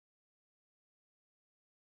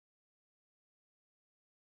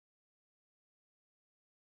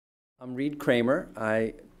I'm Reed Kramer.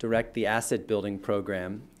 I direct the asset building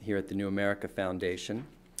program here at the New America Foundation.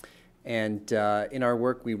 And in our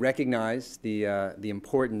work, we recognize the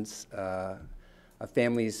importance of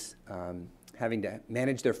families having to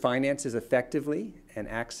manage their finances effectively and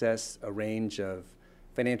access a range of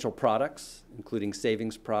financial products, including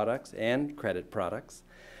savings products and credit products.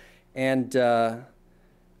 And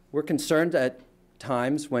we're concerned at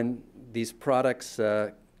times when these products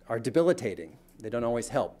are debilitating. They don't always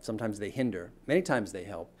help. Sometimes they hinder. Many times they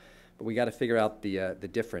help. But we got to figure out the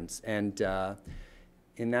difference. And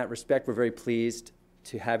in that respect, we're very pleased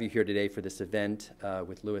to have you here today for this event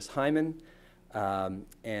with Louis Hyman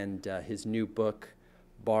and his new book,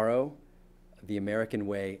 Borrow, The American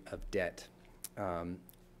Way of Debt.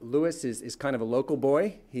 Louis is kind of a local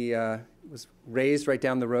boy. He was raised right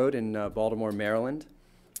down the road in Baltimore, Maryland,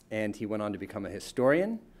 and he went on to become a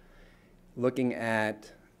historian, looking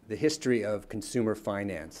at the history of consumer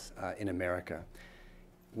finance in America.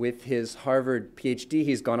 With his Harvard PhD,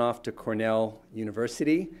 he's gone off to Cornell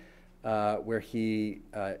University, where he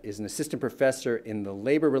is an assistant professor in the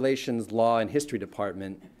Labor Relations Law and History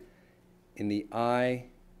Department in the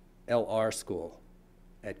ILR school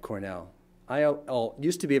at Cornell. IL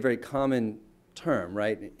used to be a very common term,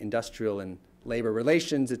 right? Industrial and labor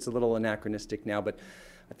relations. It's a little anachronistic now, but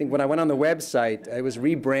I think when I went on the website, it was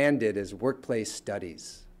rebranded as workplace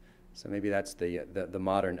studies. So maybe that's the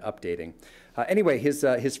modern updating. Anyway,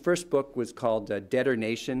 his first book was called Debtor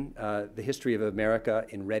Nation, The History of America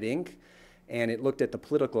in Red Ink, and it looked at the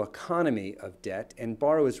political economy of debt. And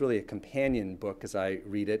Borrow is really a companion book as I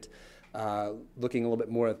read it, looking a little bit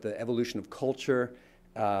more at the evolution of culture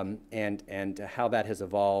and how that has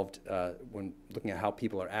evolved when looking at how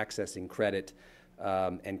people are accessing credit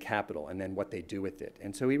and capital, and then what they do with it.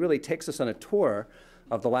 And so he really takes us on a tour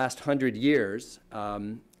of the last 100 years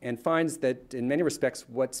and finds that in many respects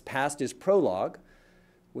what's past is prologue,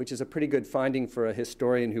 which is a pretty good finding for a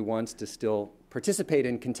historian who wants to still participate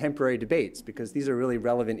in contemporary debates, because these are really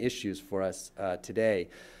relevant issues for us today.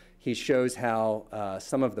 He shows how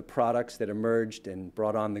some of the products that emerged and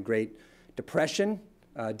brought on the Great Depression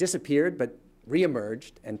disappeared but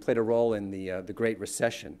reemerged and played a role in the Great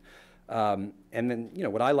Recession. And then, you know,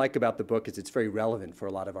 what I like about the book is it's very relevant for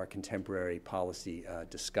a lot of our contemporary policy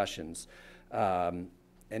discussions.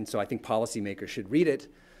 And so I think policymakers should read it.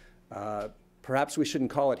 Perhaps we shouldn't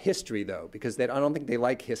call it history, though, because I don't think they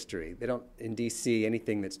like history. They don't, in D.C.,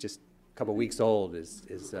 anything that's just a couple weeks old is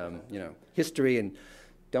you know, history, and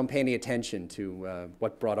don't pay any attention to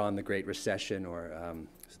what brought on the Great Recession or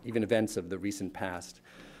even events of the recent past.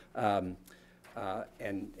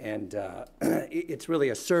 It's really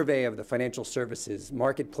a survey of the financial services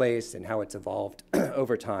marketplace and how it's evolved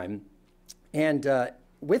over time. And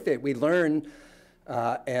with it, we learn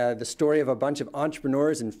the story of a bunch of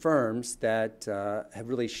entrepreneurs and firms that have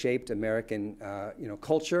really shaped American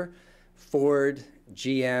culture. Ford,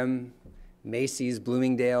 GM, Macy's,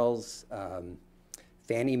 Bloomingdale's,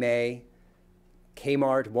 Fannie Mae,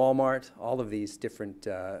 Kmart, Walmart, all of these different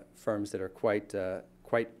firms that are quite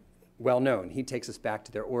well known. He takes us back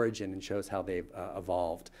to their origin and shows how they've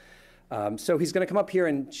evolved. So he's going to come up here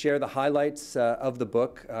and share the highlights of the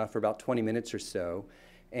book for about 20 minutes or so,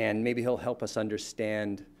 and maybe he'll help us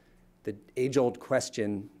understand the age-old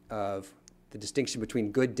question of the distinction between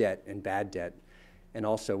good debt and bad debt, and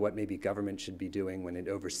also what maybe government should be doing when it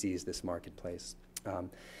oversees this marketplace.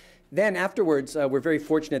 Then afterwards, we're very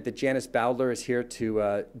fortunate that Janice Bowdler is here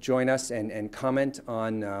to join us and comment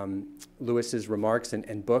on Louis's remarks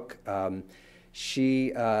and book.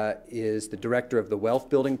 She is the director of the Wealth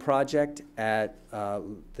Building Project at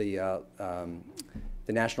the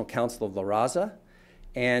National Council of La Raza,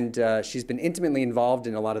 and she's been intimately involved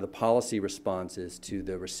in a lot of the policy responses to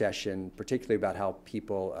the recession, particularly about how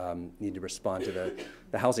people need to respond to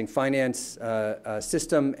the housing finance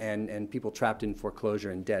system and people trapped in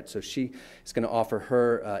foreclosure and debt. So she is going to offer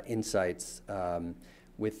her insights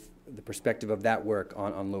with the perspective of that work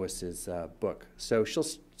on Louis's book. So she'll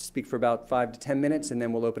speak for about 5 to 10 minutes, and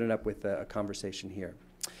then we'll open it up with a conversation here.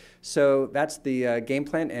 So that's the game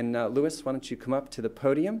plan. And Louis, why don't you come up to the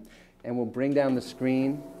podium, and we'll bring down the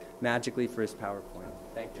screen magically for his PowerPoint.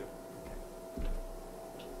 Thank you.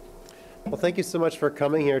 Well, thank you so much for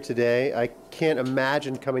coming here today. I can't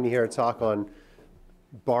imagine coming here to talk on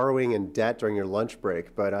borrowing and debt during your lunch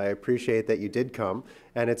break, but I appreciate that you did come.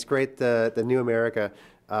 And it's great the New America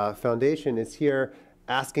Foundation is here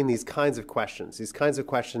asking these kinds of questions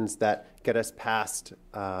that get us past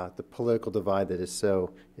the political divide that is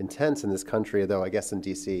so intense in this country, though I guess in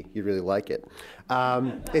DC you really like it.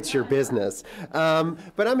 It's your business.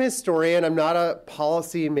 But I'm a historian, I'm not a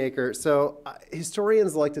policy maker, so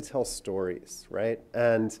historians like to tell stories, right?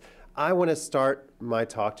 And I want to start my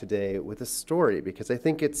talk today with a story because I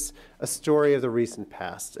think it's a story of the recent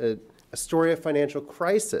past, a story of financial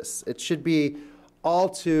crisis. It should be all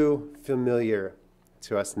too familiar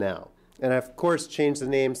to us now. And I, of course, changed the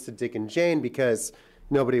names to Dick and Jane because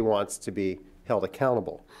nobody wants to be held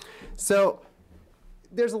accountable. So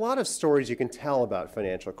there's a lot of stories you can tell about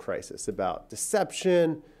financial crisis, about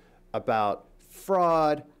deception, about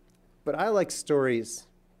fraud, but I like stories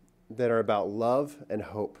that are about love and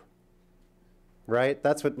hope. Right?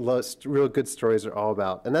 That's what real good stories are all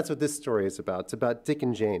about. And that's what this story is about. It's about Dick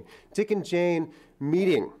and Jane. Dick and Jane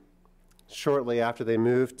meeting shortly after they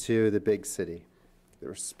moved to the big city. There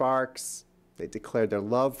were sparks. They declared their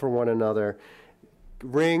love for one another.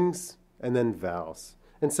 Rings and then vows.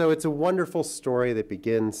 And so it's a wonderful story that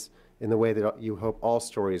begins in the way that you hope all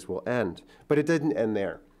stories will end. But it didn't end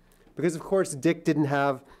there. Because, of course, Dick didn't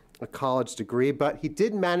have a college degree, but he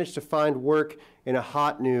did manage to find work in a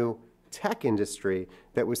hot new tech industry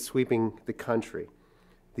that was sweeping the country.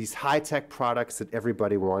 These high-tech products that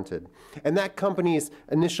everybody wanted. And that company's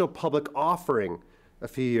initial public offering a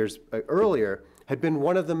few years earlier had been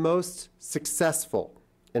one of the most successful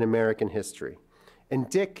in American history. And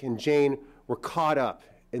Dick and Jane were caught up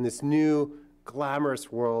in this new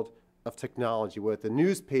glamorous world of technology, what the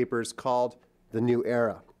newspapers called the new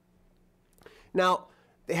era. Now,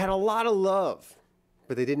 they had a lot of love,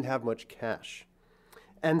 but they didn't have much cash.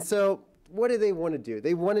 And so what do they want to do?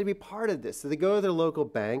 They want to be part of this. So they go to their local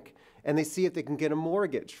bank and they see if they can get a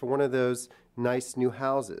mortgage for one of those nice new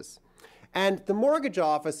houses. And the mortgage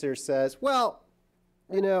officer says, well,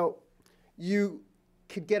 you know, you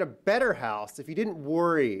could get a better house if you didn't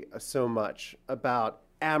worry so much about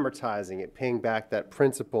amortizing it, paying back that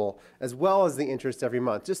principal, as well as the interest every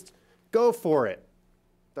month. Just go for it.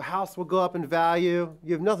 The house will go up in value.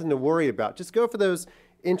 You have nothing to worry about. Just go for those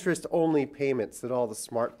interest-only payments that all the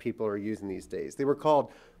smart people are using these days. They were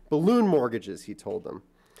called balloon mortgages, he told them.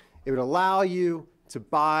 It would allow you to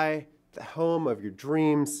buy the home of your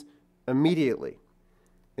dreams immediately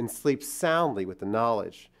and sleep soundly with the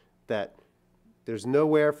knowledge that there's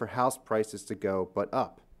nowhere for house prices to go but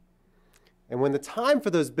up. And when the time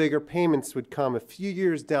for those bigger payments would come a few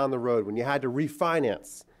years down the road, when you had to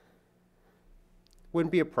refinance,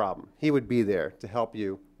 wouldn't be a problem. He would be there to help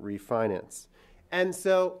you refinance. And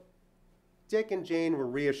so Dick and Jane were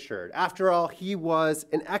reassured. After all, he was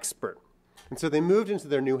an expert. And so they moved into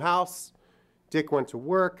their new house. Dick went to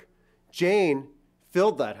work. Jane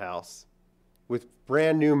filled that house with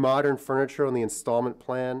brand new modern furniture on the installment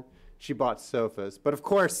plan. She bought sofas. But of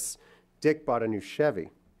course, Dick bought a new Chevy.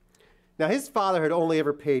 Now, his father had only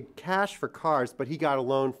ever paid cash for cars, but he got a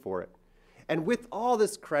loan for it. And with all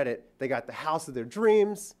this credit, they got the house of their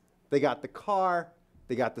dreams, they got the car,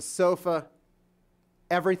 they got the sofa.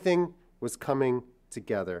 Everything was coming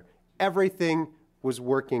together. Everything was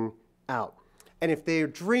working out. And if their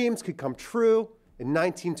dreams could come true in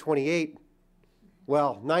 1928,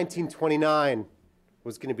 well, 1929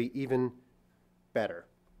 was going to be even better.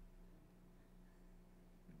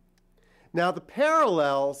 Now, the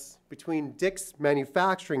parallels between Dick's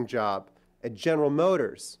manufacturing job at General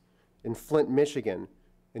Motors in Flint, Michigan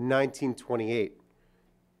in 1928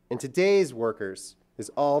 and today's workers is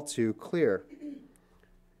all too clear.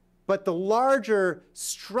 But the larger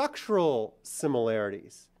structural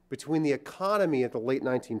similarities between the economy of the late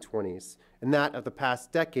 1920s and that of the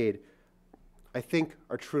past decade, I think,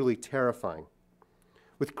 are truly terrifying.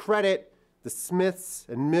 With credit, the Smiths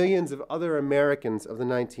and millions of other Americans of the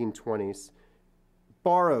 1920s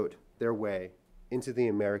borrowed their way into the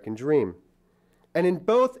American dream. And in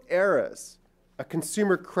both eras, a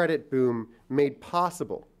consumer credit boom made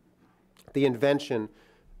possible the invention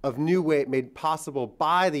of new ways, made possible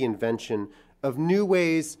by the invention of new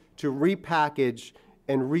ways to repackage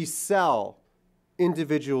and resell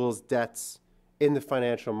individuals' debts in the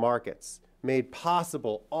financial markets, made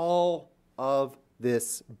possible all of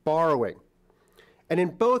this borrowing. And in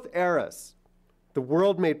both eras, the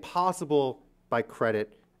world made possible by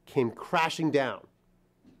credit came crashing down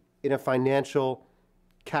in a financial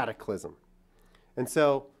cataclysm. And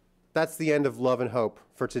so that's the end of Love and Hope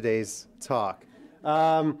for today's talk.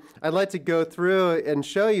 I'd like to go through and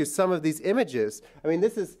show you some of these images. I mean,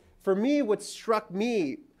 this is, for me, what struck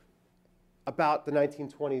me about the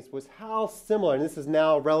 1920s was how similar, and this is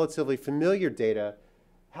now relatively familiar data,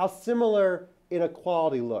 how similar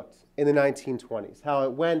inequality looked in the 1920s, how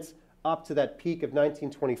it went up to that peak of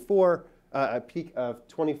 1924, a peak of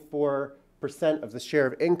 24% of the share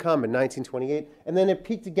of income in 1928, and then it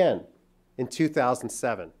peaked again in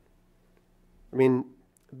 2007. I mean,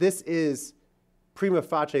 this is prima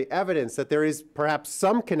facie evidence that there is perhaps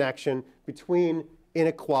some connection between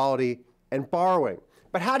inequality and borrowing.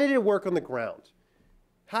 But how did it work on the ground?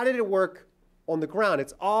 How did it work on the ground?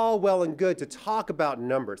 It's all well and good to talk about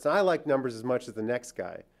numbers, and I like numbers as much as the next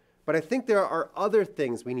guy. But I think there are other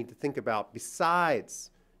things we need to think about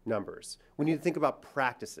besides numbers. We need to think about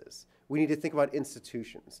practices. We need to think about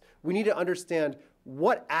institutions. We need to understand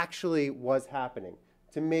what actually was happening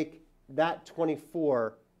to make that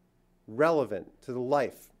 24 relevant to the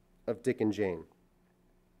life of Dick and Jane.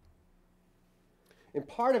 And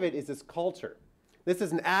part of it is this culture. This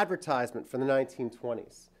is an advertisement for the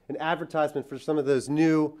 1920s, an advertisement for some of those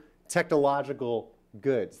new technological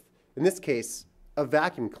goods. In this case, a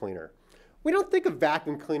vacuum cleaner. We don't think of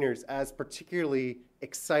vacuum cleaners as particularly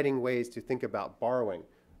exciting ways to think about borrowing,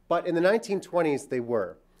 but in the 1920s they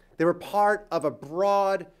were. They were part of a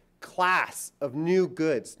broad class of new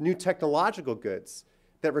goods, new technological goods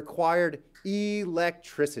that required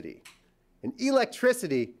electricity. And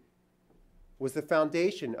electricity was the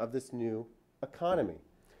foundation of this new economy.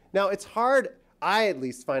 Now, it's hard, I at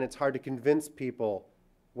least find it's hard to convince people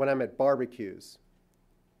when I'm at barbecues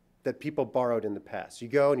that people borrowed in the past. You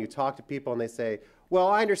go and you talk to people and they say, well,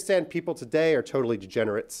 I understand people today are totally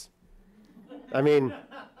degenerates. I mean,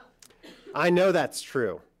 I know that's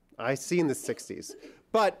true. I see in the 60s.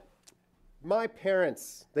 But my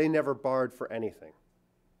parents, they never borrowed for anything.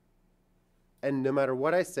 And no matter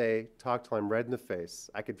what I say, talk till I'm red in the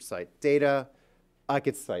face. I could cite data. I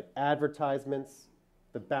could cite advertisements.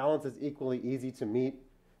 The balance is equally easy to meet.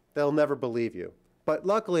 They'll never believe you. But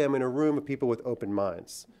luckily, I'm in a room of people with open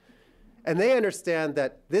minds. And they understand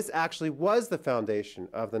that this actually was the foundation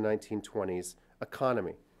of the 1920s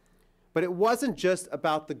economy. But it wasn't just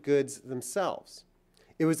about the goods themselves.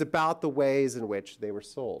 It was about the ways in which they were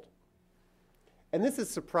sold. And this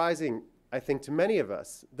is surprising, I think, to many of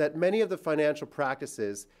us, that many of the financial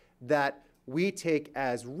practices that we take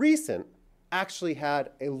as recent actually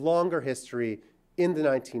had a longer history in the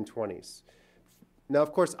 1920s. Now,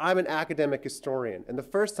 of course, I'm an academic historian, and the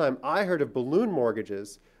first time I heard of balloon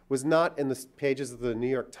mortgages was not in the pages of the New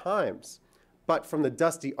York Times, but from the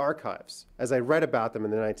dusty archives, as I read about them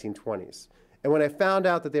in the 1920s. And when I found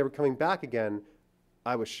out that they were coming back again,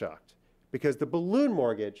 I was shocked, because the balloon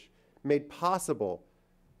mortgage made possible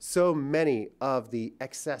so many of the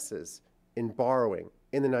excesses in borrowing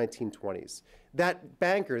in the 1920s. That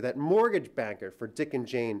banker, that mortgage banker for Dick and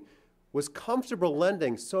Jane, was comfortable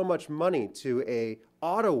lending so much money to an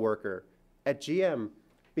auto worker at GM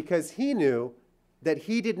because he knew that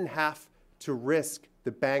he didn't have to risk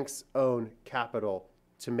the bank's own capital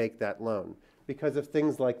to make that loan because of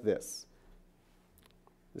things like this.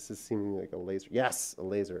 This is seeming like a laser. Yes, a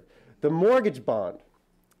laser. The mortgage bond,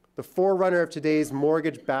 the forerunner of today's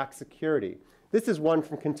mortgage-backed security. This is one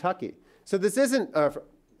from Kentucky. So this isn't,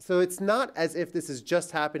 so it's not as if this is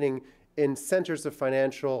just happening in centers of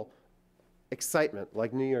financial excitement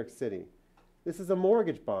like New York City. This is a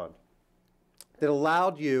mortgage bond that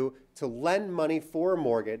allowed you to lend money for a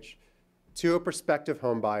mortgage to a prospective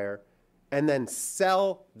home buyer and then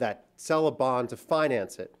sell a bond to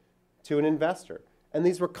finance it to an investor. And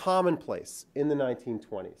these were commonplace in the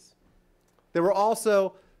 1920s. There were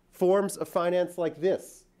also forms of finance like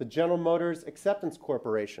this, the General Motors Acceptance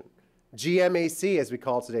Corporation, GMAC as we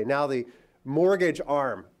call it today, now the mortgage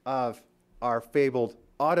arm of our fabled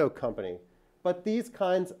auto company. But these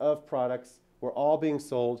kinds of products were all being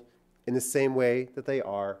sold in the same way that they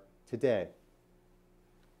are today.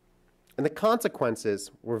 And the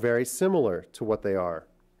consequences were very similar to what they are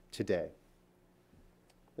today.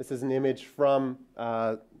 This is an image from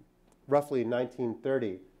roughly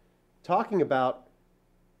 1930, talking about,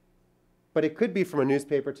 but it could be from a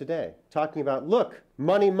newspaper today, talking about, look,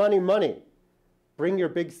 money, money, money. Bring your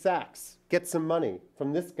big sacks. Get some money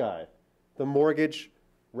from this guy, the mortgage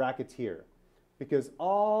racketeer. Because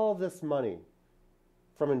all this money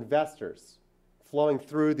from investors flowing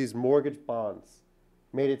through these mortgage bonds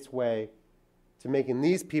made its way to making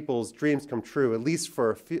these people's dreams come true, at least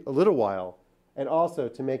for a little while, and also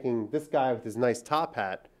to making this guy with his nice top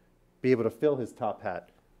hat be able to fill his top hat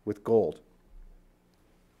with gold.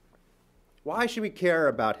 Why should we care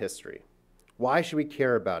about history? Why should we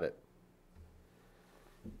care about it?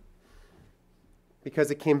 Because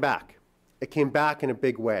it came back. It came back in a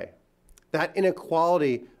big way. That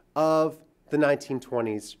inequality of the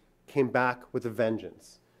 1920s came back with a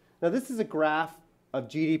vengeance. Now, this is a graph of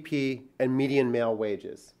GDP and median male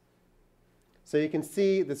wages. So you can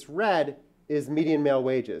see this red is median male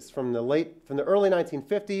wages from the early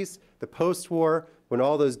 1950s, the post-war, when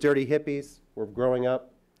all those dirty hippies were growing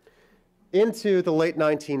up, into the late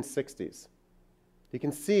 1960s. You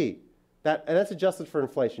can see that, and that's adjusted for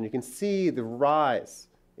inflation. You can see the rise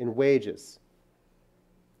in wages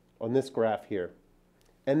on this graph here.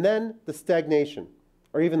 And then the stagnation,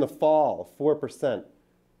 or even the fall of 4%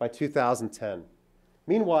 by 2010.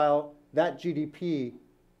 Meanwhile, that GDP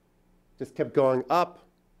just kept going up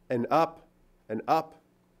and up and up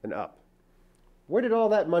and up. Where did all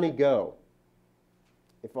that money go?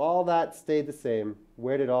 If all that stayed the same,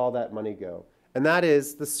 where did all that money go? And that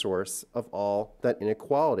is the source of all that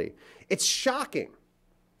inequality. It's shocking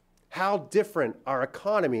how different our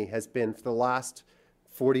economy has been for the last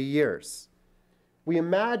 40 years. We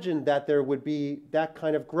imagined that there would be that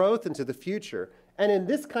kind of growth into the future. And in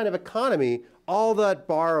this kind of economy, all that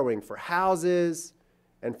borrowing for houses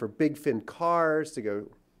and for big fin cars to go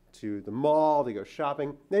to the mall, to go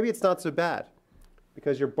shopping, maybe it's not so bad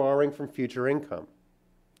because you're borrowing from future income.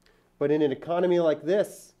 But in an economy like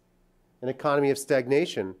this, an economy of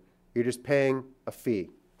stagnation, you're just paying a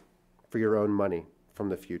fee for your own money from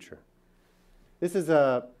the future. This is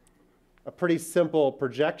a pretty simple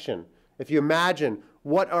projection. If you imagine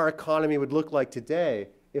what our economy would look like today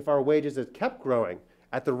if our wages had kept growing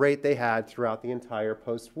at the rate they had throughout the entire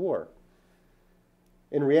post-war.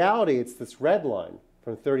 In reality, it's this red line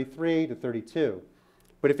from 33 to 32.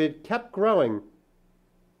 But if it kept growing,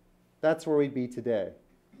 that's where we'd be today,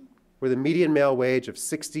 with a median male wage of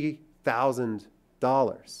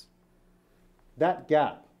 $60,000. That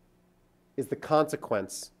gap is the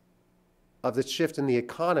consequence of the shift in the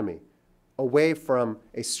economy away from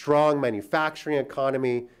a strong manufacturing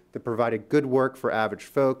economy that provided good work for average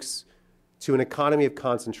folks to an economy of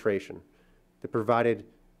concentration that provided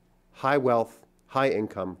high wealth, high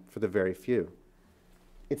income for the very few.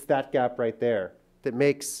 It's that gap right there that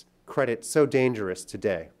makes credit so dangerous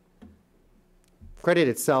today. Credit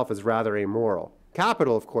itself is rather amoral.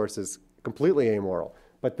 Capital, of course, is completely amoral.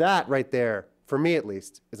 But that right there, for me at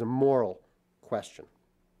least, is a moral question.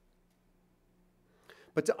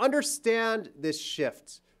 But to understand this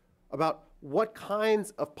shift about what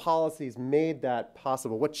kinds of policies made that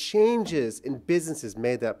possible, what changes in businesses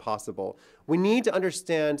made that possible, we need to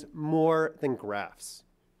understand more than graphs.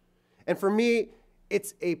 And for me,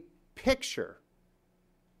 it's a picture.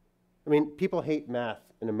 I mean, people hate math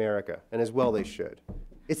in America, and as well they should.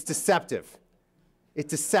 It's deceptive. It's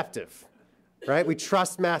deceptive, right? We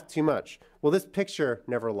trust math too much. Well, this picture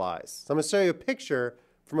never lies. So I'm going to show you a picture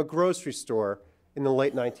from a grocery store in the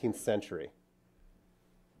late 19th century.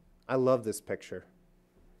 I love this picture.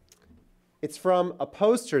 It's from a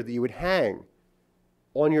poster that you would hang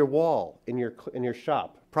on your wall in your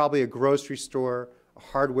shop, probably a grocery store, a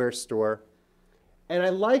hardware store. And I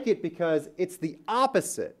like it because it's the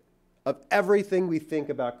opposite of everything we think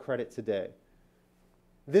about credit today.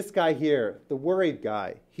 This guy here, the worried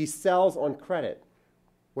guy, he sells on credit,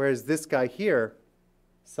 whereas this guy here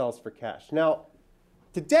sells for cash. Now,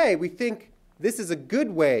 today we think this is a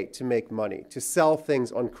good way to make money, to sell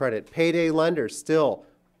things on credit. Payday lenders still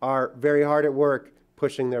are very hard at work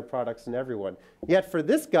pushing their products on everyone. Yet for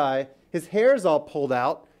this guy, his hair's all pulled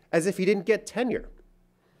out as if he didn't get tenure.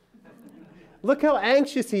 Look how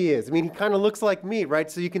anxious he is. I mean, he kind of looks like me,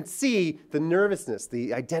 right? So you can see the nervousness,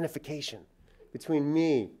 the identification between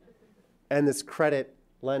me and this credit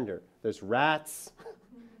lender. There's rats.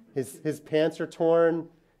 His pants are torn.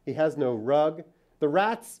 He has no rug. The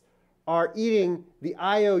rats are eating the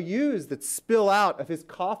IOUs that spill out of his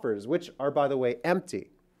coffers, which are, by the way,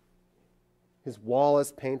 empty. His wall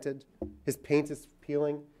is painted. His paint is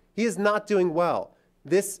peeling. He is not doing well.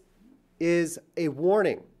 This is a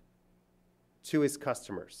warning to his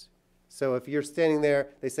customers. So if you're standing there,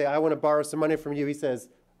 they say, I want to borrow some money from you. He says,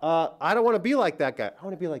 I don't want to be like that guy. I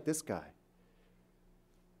want to be like this guy.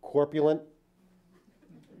 Corpulent,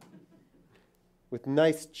 with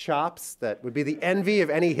nice chops that would be the envy of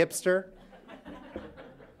any hipster.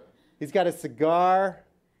 He's got a cigar.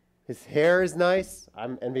 His hair is nice.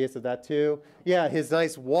 I'm envious of that too. Yeah, his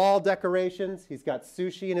nice wall decorations. He's got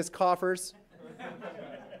sushi in his coffers.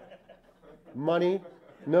 Money,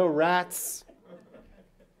 no rats.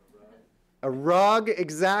 A rug,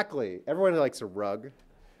 exactly. Everyone likes a rug.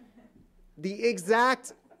 The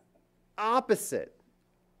exact opposite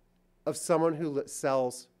of someone who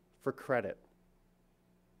sells for credit.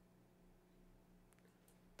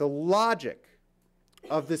 The logic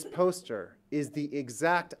of this poster is the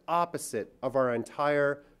exact opposite of our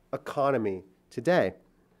entire economy today.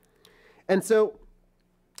 And so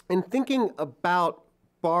in thinking about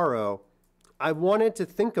borrow, I wanted to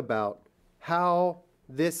think about how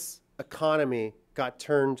this economy got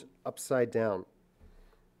turned upside down.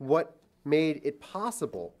 What made it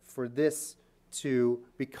possible for this to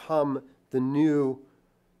become the new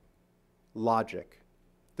logic,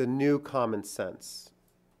 the new common sense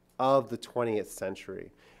of the 20th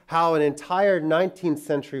century. How an entire 19th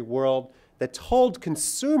century world that told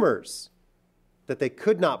consumers that they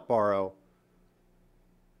could not borrow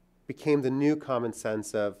became the new common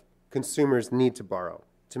sense of consumers need to borrow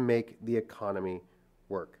to make the economy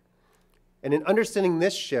work. And in understanding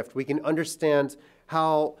this shift, we can understand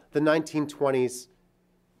how the 1920s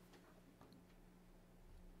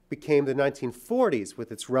became the 1940s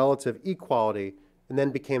with its relative equality, and then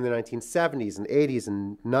became the 1970s and 80s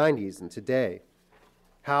and 90s and today.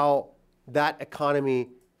 How that economy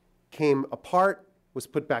came apart, was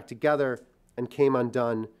put back together, and came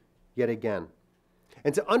undone yet again.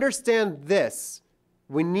 And to understand this,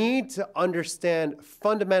 we need to understand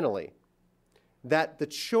fundamentally that the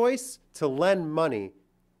choice to lend money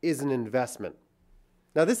is an investment.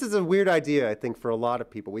 Now, this is a weird idea, I think, for a lot of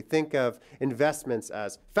people. We think of investments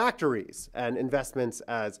as factories and investments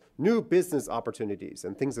as new business opportunities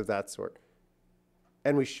and things of that sort.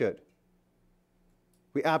 And we should.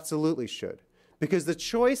 We absolutely should. Because the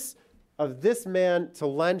choice of this man to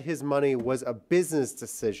lend his money was a business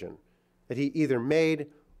decision that he either made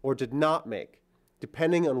or did not make,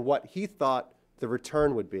 depending on what he thought the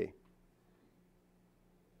return would be.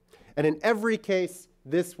 And in every case,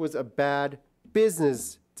 this was a bad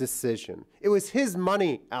business decision. It was his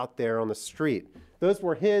money out there on the street. Those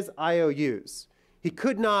were his IOUs. He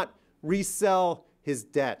could not resell his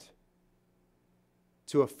debt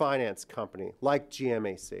to a finance company like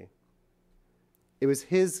GMAC. It was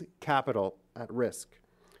his capital at risk.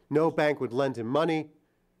 No bank would lend him money,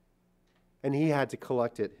 and he had to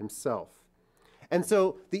collect it himself. And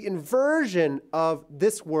so the inversion of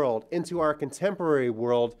this world into our contemporary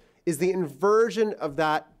world is the inversion of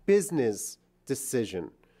that business decision.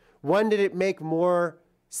 When did it make more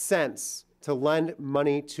sense to lend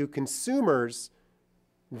money to consumers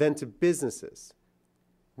than to businesses?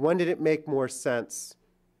 When did it make more sense?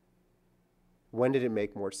 When did it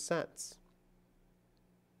make more sense?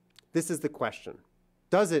 This is the question.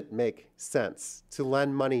 Does it make sense to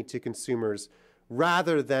lend money to consumers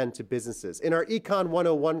rather than to businesses? In our Econ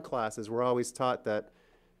 101 classes, we're always taught that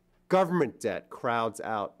government debt crowds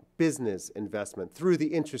out business investment through the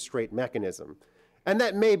interest rate mechanism. And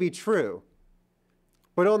that may be true.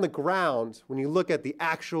 But on the ground, when you look at the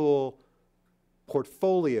actual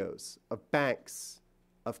portfolios of banks,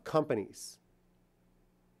 of companies,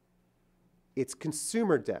 it's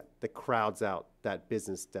consumer debt that crowds out that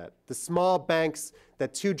business debt. The small banks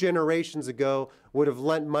that 2 generations ago would have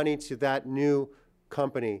lent money to that new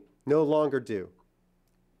company no longer do.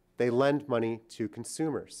 They lend money to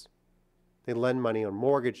consumers. They lend money on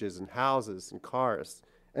mortgages and houses and cars.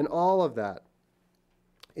 And all of that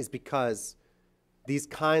is because these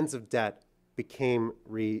kinds of debt became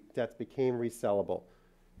resellable,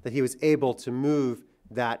 that he was able to move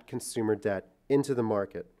that consumer debt into the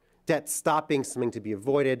market. Debt stopped being something to be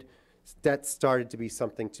avoided. Debt started to be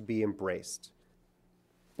something to be embraced,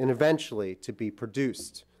 and eventually to be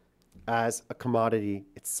produced as a commodity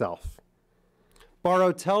itself.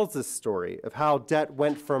 Borrow tells this story of how debt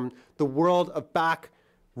went from the world of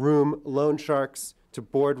backroom loan sharks to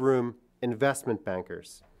boardroom investment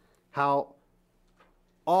bankers. How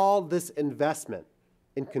all this investment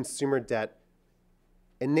in consumer debt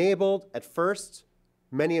enabled, at first,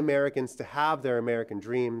 many Americans to have their American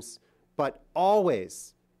dreams, but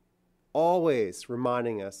always, always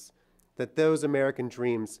reminding us that those American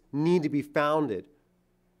dreams need to be founded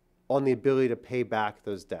on the ability to pay back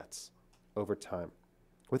those debts over time.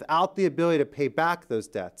 Without the ability to pay back those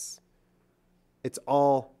debts, it's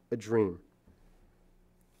all a dream.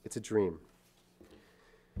 It's a dream.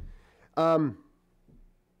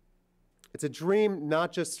 It's a dream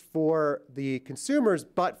not just for the consumers,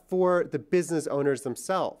 but for the business owners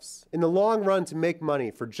themselves. In the long run, to make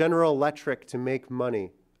money, for General Electric to make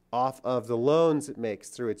money off of the loans it makes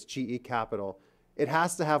through its GE Capital, it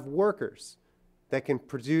has to have workers that can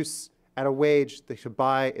produce at a wage that should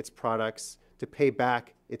buy its products to pay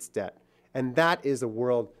back its debt. And that is a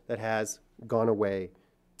world that has gone away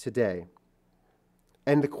today.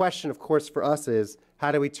 And the question, of course, for us is,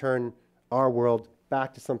 how do we turn our world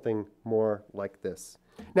back to something more like this?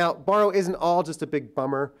 Now, Borrow isn't all just a big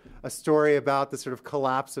bummer, a story about the sort of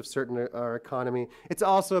collapse of our economy. It's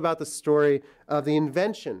also about the story of the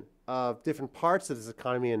invention of different parts of this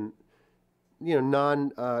economy in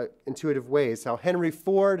non-intuitive ways. How Henry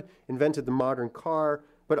Ford invented the modern car,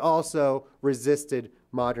 but also resisted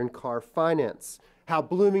modern car finance. How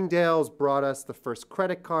Bloomingdale's brought us the first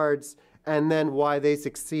credit cards, and then why they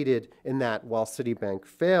succeeded in that while Citibank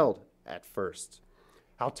failed at first.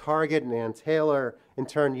 How Target and Ann Taylor in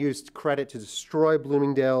turn used credit to destroy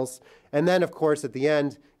Bloomingdale's. And then, of course, at the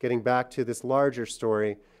end, getting back to this larger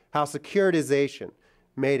story, how securitization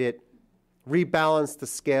made it rebalance the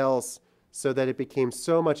scales so that it became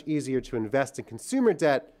so much easier to invest in consumer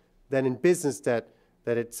debt than in business debt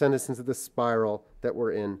that it sent us into the spiral that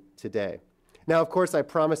we're in today. Now, of course, I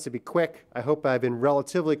promised to be quick. I hope I've been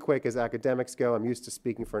relatively quick as academics go. I'm used to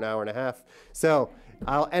speaking for an hour and a half. So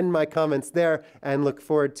I'll end my comments there and look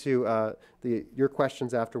forward to your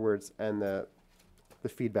questions afterwards and the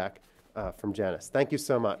feedback from Janice. Thank you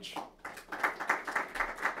so much.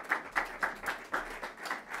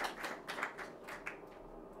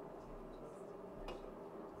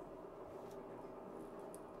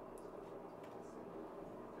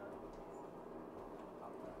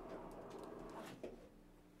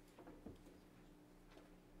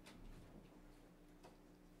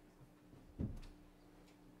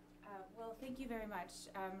 Well, thank you very much,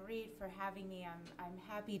 Reed, for having me. I'm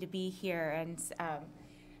happy to be here,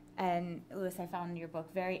 and Louis, I found your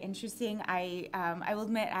book very interesting. I will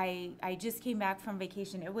admit I just came back from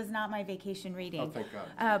vacation. It was not my vacation reading. Oh, thank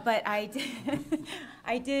God. But I did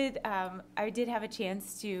I did have a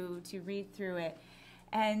chance to read through it.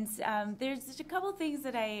 And there's just a couple things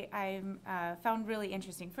that I found really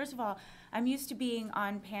interesting. First of all, I'm used to being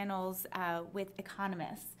on panels with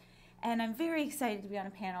economists. And I'm very excited to be on a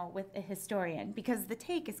panel with a historian because the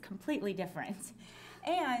take is completely different.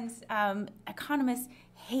 And economists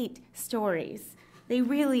hate stories. They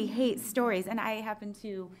really hate stories. And I happen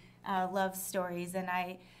to love stories. And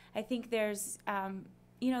I think there's,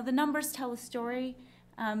 the numbers tell a story.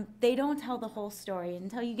 They don't tell the whole story.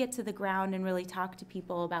 Until you get to the ground and really talk to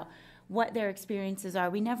people about what their experiences are,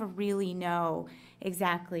 we never really know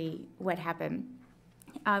exactly what happened.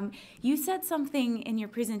 You said something in your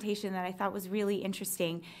presentation that I thought was really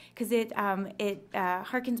interesting because it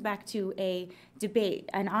harkens back to a debate,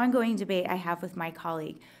 an ongoing debate I have with my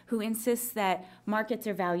colleague who insists that markets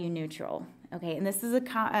are value neutral. Okay, and this is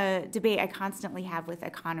a debate I constantly have with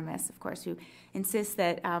economists, of course, who insist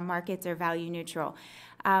that markets are value neutral.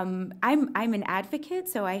 I'm an advocate,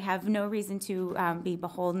 so I have no reason to be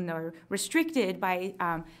beholden or restricted by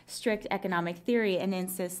strict economic theory and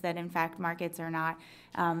insist that, in fact, markets are not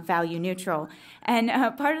value neutral. And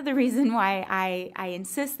part of the reason why I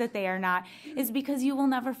insist that they are not is because you will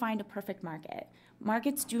never find a perfect market.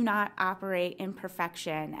 Markets do not operate in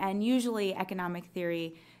perfection, and usually economic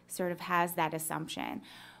theory sort of has that assumption.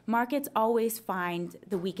 Markets always find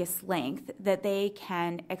the weakest link that they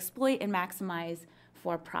can exploit and maximize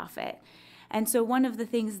for profit. And so one of the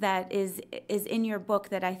things that is in your book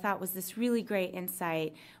that I thought was this really great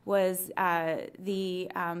insight was the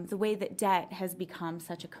way that debt has become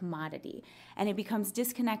such a commodity. And it becomes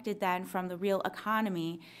disconnected then from the real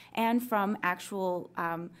economy and from actual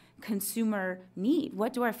consumer need.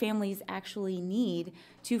 What do our families actually need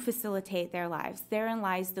to facilitate their lives? Therein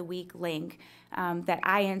lies the weak link that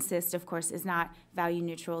I insist, of course, is not value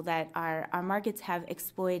neutral, that our markets have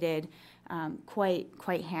exploited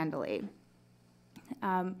quite handily.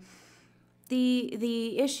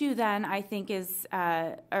 The issue then, I think, is,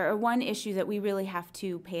 or one issue that we really have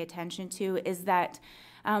to pay attention to is that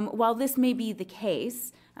while this may be the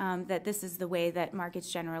case, that this is the way that markets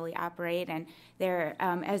generally operate, and there,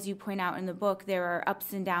 as you point out in the book, there are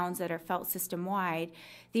ups and downs that are felt system-wide,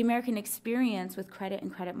 the American experience with credit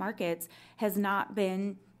and credit markets has not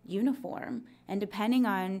been uniform. And depending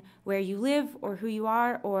on where you live or who you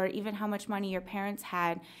are or even how much money your parents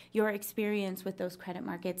had, your experience with those credit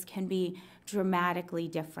markets can be dramatically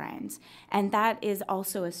different. And that is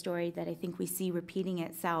also a story that I think we see repeating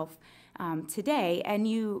itself today. And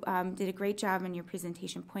you did a great job in your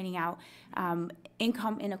presentation pointing out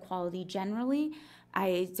income inequality generally.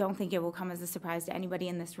 I don't think it will come as a surprise to anybody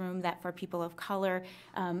in this room that for people of color,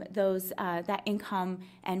 that income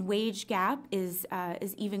and wage gap is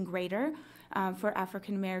even greater. For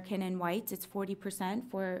African American and whites, it's 40%.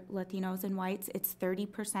 For Latinos and whites, it's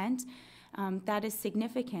 30%. That is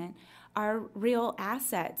significant. Our real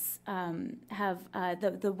assets have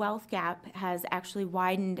the wealth gap has actually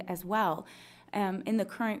widened as well. In the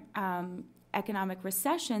current economic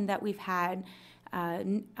recession that we've had,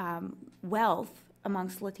 wealth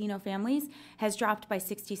amongst Latino families has dropped by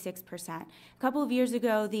 66%. A couple of years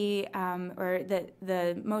ago, the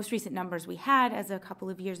most recent numbers we had as a couple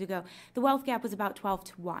of years ago, the wealth gap was about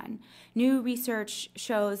 12-1. New research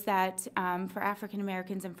shows that for African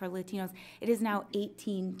Americans and for Latinos, it is now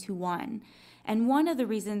 18-1. And one of the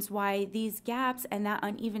reasons why these gaps and that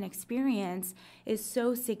uneven experience is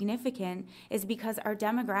so significant is because our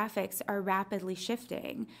demographics are rapidly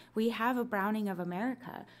shifting. We have a browning of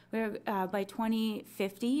America, where by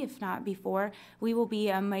 2050, if not before, we will be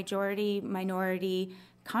a majority-minority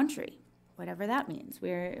country, whatever that means.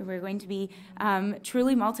 We're going to be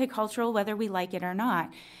truly multicultural, whether we like it or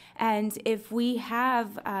not. And if we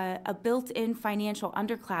have a built-in financial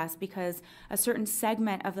underclass because a certain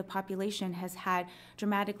segment of the population has had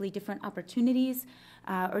dramatically different opportunities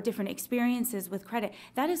or different experiences with credit,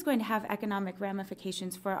 that is going to have economic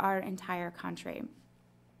ramifications for our entire country.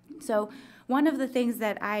 So one of the things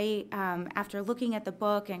that I, after looking at the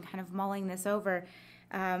book and kind of mulling this over,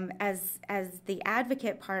 as the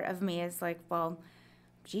advocate part of me is like, well,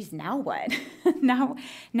 geez, now what?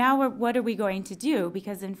 now what are we going to do?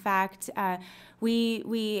 Because in fact,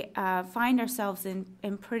 we find ourselves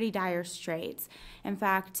in pretty dire straits. In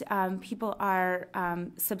fact, people are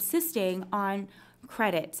subsisting on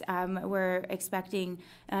credit. We're expecting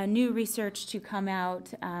new research to come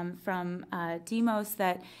out from Demos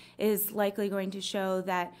that is likely going to show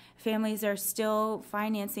that families are still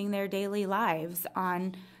financing their daily lives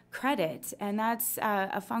on credit, and that's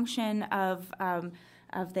a function of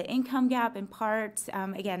the income gap in part.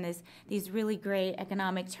 Again, there's these really great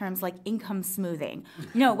economic terms like income smoothing.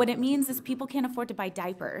 No, what it means is people can't afford to buy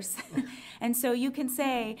diapers. And so you can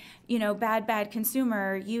say, bad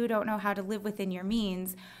consumer, you don't know how to live within your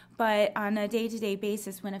means. But on a day-to-day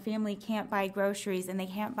basis, when a family can't buy groceries and they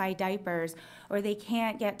can't buy diapers, or they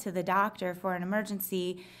can't get to the doctor for an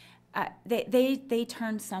emergency, they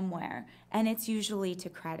turn somewhere, and it's usually to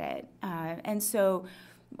credit. And so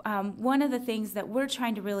one of the things that we're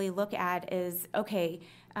trying to really look at is, okay,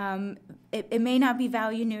 it may not be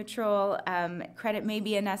value neutral. Credit may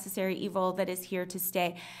be a necessary evil that is here to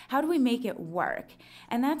stay. How do we make it work?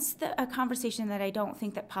 And that's a conversation that I don't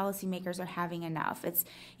think that policymakers are having enough. It's,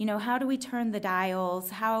 how do we turn the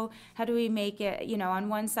dials? How do we make it, on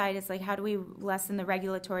one side it's like, how do we lessen the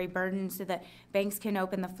regulatory burden so that banks can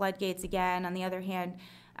open the floodgates again? On the other hand,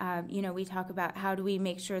 we talk about how do we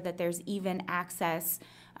make sure that there's even access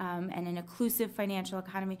and an inclusive financial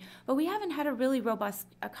economy. But we haven't had a really robust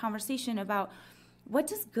conversation about what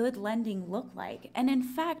does good lending look like. And in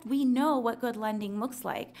fact, we know what good lending looks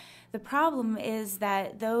like. The problem is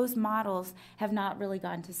that those models have not really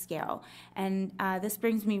gone to scale. And this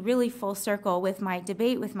brings me really full circle with my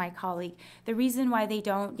debate with my colleague. The reason why they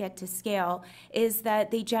don't get to scale is that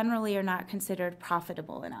they generally are not considered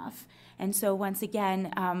profitable enough. And so once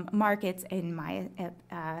again, markets, in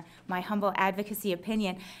my humble advocacy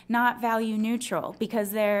opinion, not value neutral,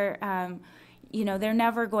 because they're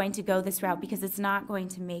never going to go this route because it's not going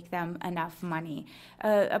to make them enough money.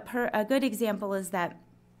 A good example is that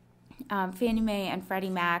Fannie Mae and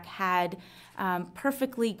Freddie Mac had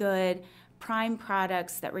perfectly good prime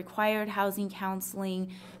products that required housing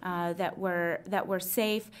counseling, that were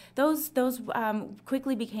safe. Those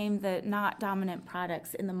quickly became the not dominant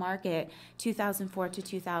products in the market 2004 to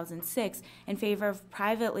 2006 in favor of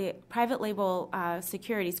private label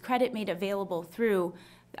securities, credit made available through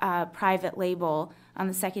private label on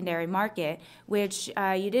the secondary market, which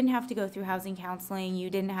you didn't have to go through housing counseling, you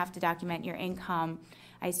didn't have to document your income.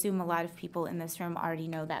 I assume a lot of people in this room already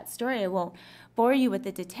know that story. I won't bore you with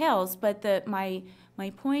the details, but my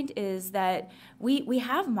point is that we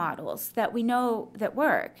have models that we know that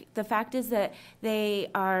work. The fact is that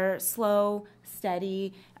they are slow,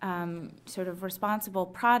 steady, sort of responsible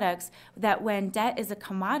products that when debt is a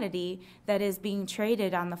commodity that is being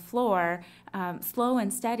traded on the floor, slow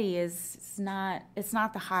and steady it's not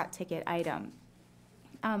the hot ticket item.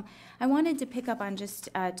 I wanted to pick up on just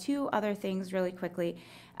two other things really quickly.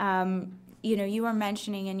 You were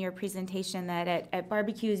mentioning in your presentation that at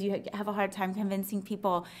barbecues you have a hard time convincing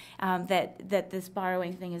people that this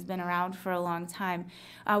borrowing thing has been around for a long time.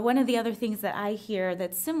 One of the other things that I hear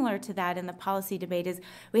that's similar to that in the policy debate is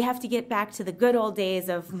we have to get back to the good old days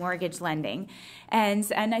of mortgage lending. And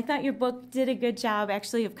I thought your book did a good job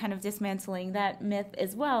actually of kind of dismantling that myth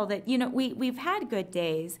as well, that we've had good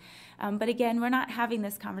days. But again, we're not having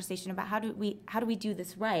this conversation about how do we do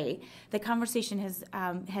this right. The conversation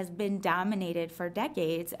has been dominated for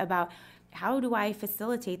decades about how do I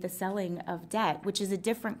facilitate the selling of debt, which is a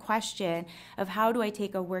different question of how do I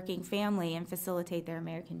take a working family and facilitate their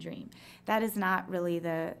American dream. That is not really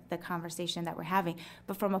the conversation that we're having.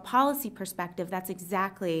 But from a policy perspective, that's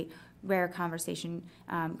exactly where a conversation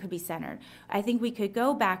could be centered. I think we could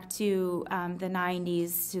go back to the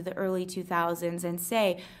 90s to the early 2000s and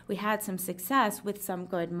say we had some success with some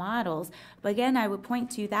good models. But again, I would point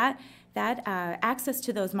to that that access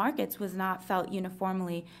to those markets was not felt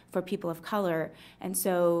uniformly for people of color. And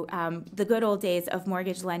so the good old days of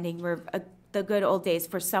mortgage lending were the good old days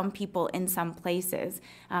for some people in some places,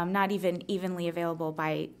 not even evenly available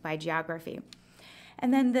by geography.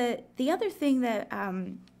 And then the other thing that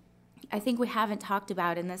I think we haven't talked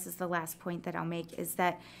about, and this is the last point that I'll make, is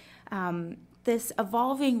that this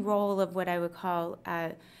evolving role of what I would call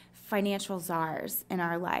financial czars in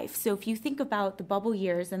our life. So if you think about the bubble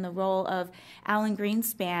years and the role of Alan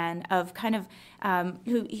Greenspan, of kind of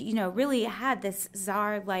who really had this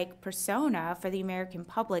czar-like persona for the American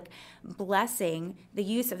public, blessing the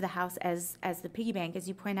use of the house as the piggy bank, as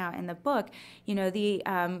you point out in the book.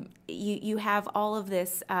 You have all of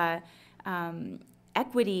this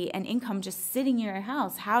equity and income just sitting in your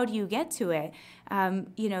house. How do you get to it? Our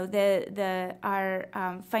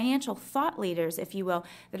financial thought leaders, if you will,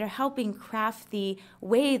 that are helping craft the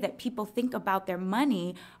way that people think about their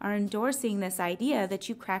money are endorsing this idea that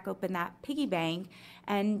you crack open that piggy bank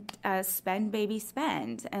and spend, baby,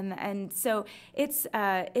 spend. And so it's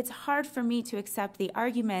hard for me to accept the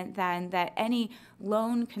argument then that any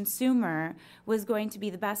lone consumer was going to be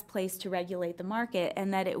the best place to regulate the market,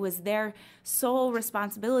 and that it was their sole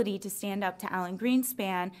responsibility to stand up to Alan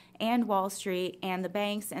Greenspan and Wall Street and the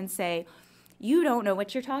banks and say, you don't know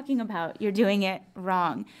what you're talking about. You're doing it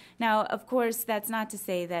wrong. Now, of course, that's not to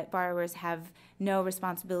say that borrowers have no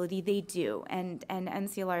responsibility. They do, and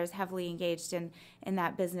NCLR is heavily engaged in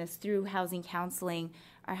that business through housing counseling.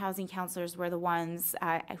 Our housing counselors were the ones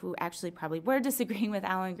who actually probably were disagreeing with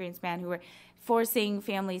Alan Greenspan, who were forcing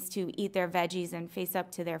families to eat their veggies and face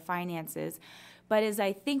up to their finances. But as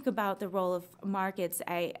I think about the role of markets,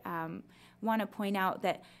 I want to point out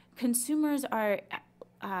that consumers are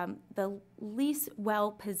the least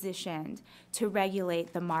well-positioned to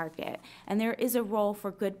regulate the market. And there is a role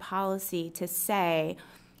for good policy to say,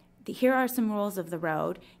 here are some rules of the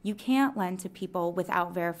road. You can't lend to people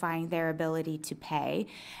without verifying their ability to pay,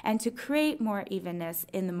 and to create more evenness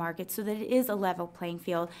in the market so that it is a level playing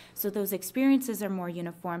field, so those experiences are more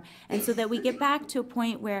uniform, and so that we get back to a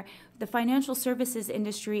point where the financial services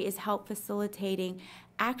industry is help facilitating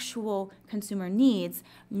actual consumer needs,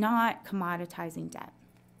 not commoditizing debt.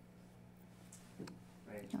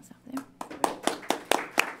 Right. I'll stop there.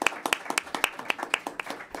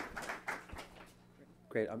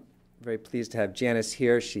 Great. I'm very pleased to have Janice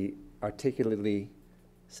here. She articulately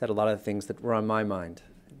said a lot of things that were on my mind,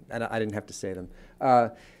 and I didn't have to say them.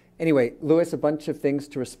 Anyway, Louis, a bunch of things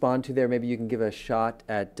to respond to there. Maybe you can give a shot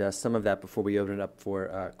at some of that before we open it up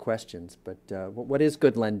for questions. But what is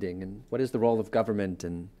good lending, and what is the role of government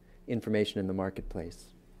and information in the marketplace?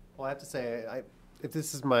 Well, I have to say,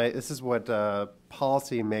 this is what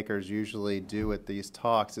policymakers usually do at these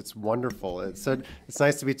talks. It's wonderful. It's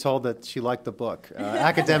nice to be told that she liked the book.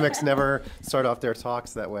 Academics never start off their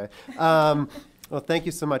talks that way. Well, thank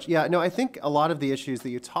you so much. Yeah, no, I think a lot of the issues that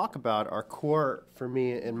you talk about are core for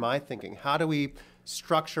me in my thinking. How do we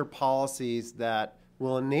structure policies that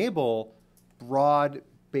will enable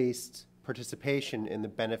broad-based participation in the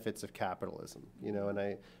benefits of capitalism? And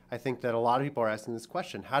I think that a lot of people are asking this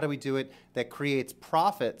question. How do we do it that creates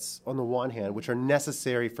profits on the one hand, which are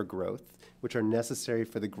necessary for growth, which are necessary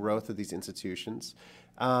for the growth of these institutions,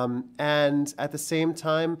 and at the same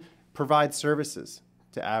time provide services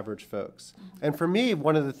to average folks? And for me,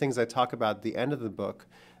 one of the things I talk about at the end of the book,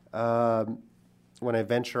 when I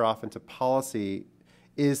venture off into policy,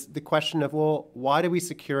 is the question of, well, why do we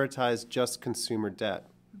securitize just consumer debt?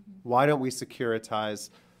 Why don't we securitize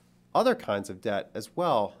other kinds of debt as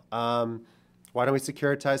well? Why don't we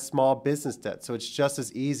securitize small business debt so it's just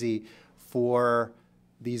as easy for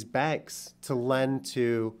these banks to lend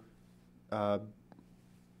to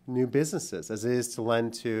new businesses as it is to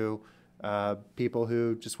lend to people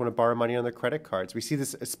who just want to borrow money on their credit cards? We see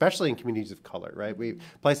this especially in communities of color, right?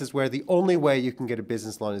 Places where the only way you can get a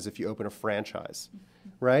business loan is if you open a franchise,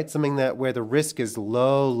 right? Something where the risk is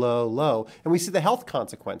low, low, low. And we see the health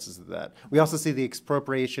consequences of that. We also see the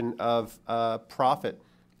expropriation of profit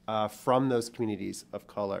from those communities of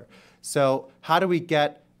color. So how do we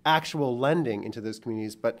get actual lending into those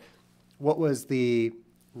communities? But what was the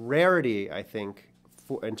rarity, I think,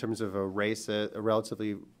 in terms of a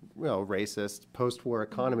relatively racist post-war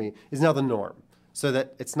economy, is now the norm. So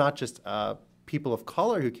that it's not just people of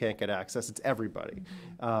color who can't get access, it's everybody,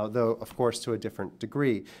 though, of course, to a different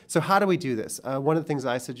degree. So how do we do this? One of the things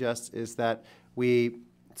I suggest is that we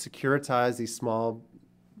securitize these small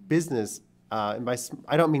business, and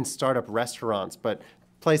I don't mean startup restaurants, but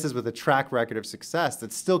places with a track record of success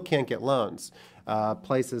that still can't get loans,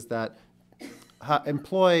 places that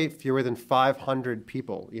employ fewer than 500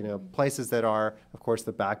 people, places that are, of course,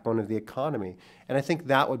 the backbone of the economy. And I think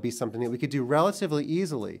that would be something that we could do relatively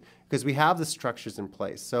easily because we have the structures in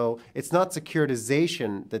place. So it's not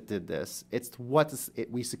securitization that did this. It's we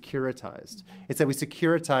securitized. It's that we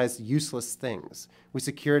securitized useless things. We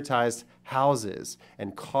securitized houses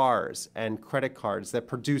and cars and credit cards that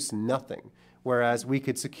produce nothing, whereas we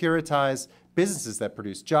could securitize businesses that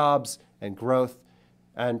produce jobs and growth.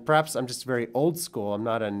 And perhaps I'm just very old school. I'm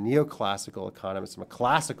not a neoclassical economist. I'm a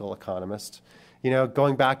classical economist.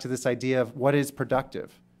 Going back to this idea of what is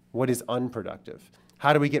productive, what is unproductive.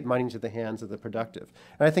 How do we get money into the hands of the productive?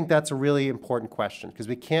 And I think that's a really important question because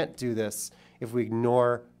we can't do this if we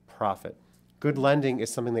ignore profit. Good lending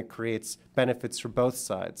is something that creates benefits for both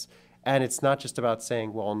sides. And it's not just about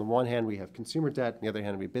saying, well, on the one hand, we have consumer debt, on the other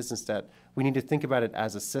hand, we have business debt. We need to think about it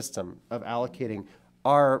as a system of allocating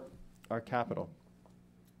our capital.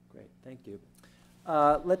 Thank you.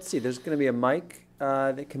 Let's see, there's going to be a mic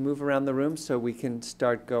that can move around the room so we can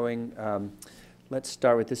start going. Let's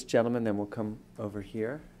start with this gentleman, then we'll come over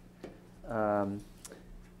here. And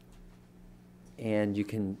you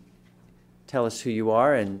can tell us who you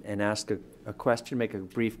are and ask a question, make a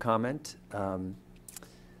brief comment for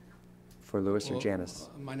Louis or Janice.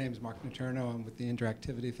 My name is Mark Materno. I'm with the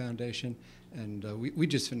Interactivity Foundation. And we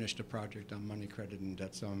just finished a project on money, credit, and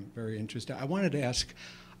debt, so I'm very interested. I wanted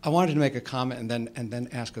to make a comment and then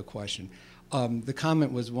ask a question. The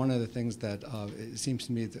comment was one of the things that it seems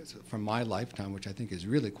to me that from my lifetime, which I think is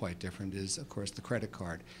really quite different, is of course the credit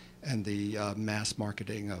card and the mass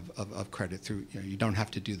marketing of credit through, you don't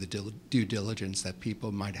have to do the due diligence that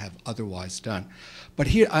people might have otherwise done. But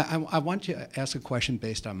here, I want to ask a question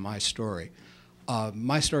based on my story.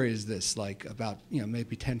 My story is this, like about,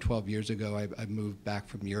 maybe 10, 12 years ago, I moved back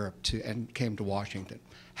from Europe and came to Washington.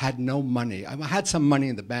 Had no money. I had some money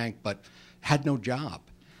in the bank, but had no job.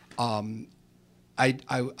 I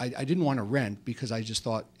didn't want to rent because I just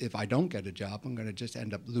thought if I don't get a job, I'm going to just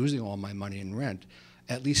end up losing all my money in rent.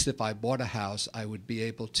 At least if I bought a house, I would be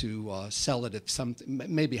able to sell it if something,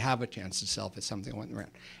 maybe have a chance to sell if something went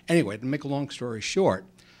rent. Anyway, to make a long story short,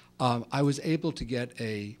 I was able to get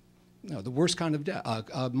the worst kind of debt,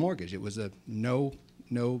 mortgage. It was a no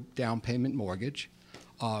down payment mortgage.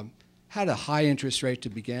 Had a high interest rate to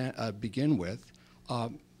begin with.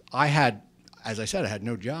 I had, as I said, I had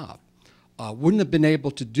no job. Wouldn't have been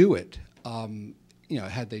able to do it,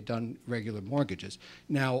 had they done regular mortgages.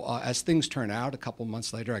 Now, as things turn out, a couple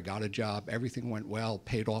months later, I got a job. Everything went well,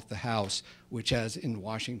 paid off the house, which has in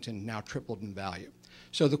Washington now tripled in value.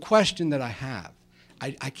 So the question that I have,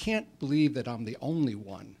 I can't believe that I'm the only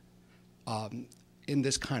one in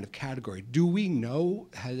this kind of category. Do we know,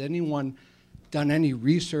 has anyone done any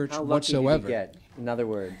research whatsoever? How lucky did you get, in other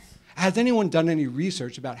words? Has anyone done any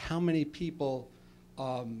research about how many people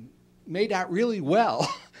made out really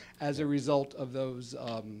well as a result of those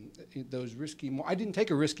risky, I didn't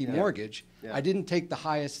take a risky mortgage. Yeah. I didn't take the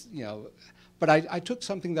highest, but I took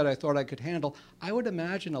something that I thought I could handle. I would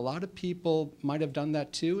imagine a lot of people might have done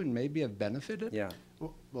that too and maybe have benefited. Yeah.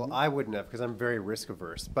 Well, I wouldn't have because I'm very risk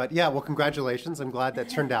averse. But yeah, well, congratulations. I'm glad that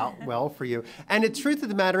turned out well for you. And the truth of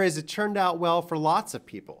the matter is it turned out well for lots of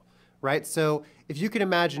people, right? So if you can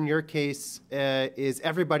imagine your case is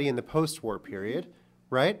everybody in the post-war period,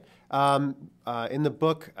 right? In the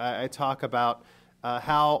book, I talk about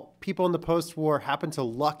how people in the post-war happen to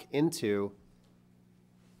luck into,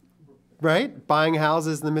 right, buying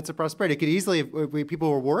houses in the midst of prosperity. It could easily, if people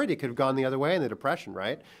were worried, it could have gone the other way in the Depression,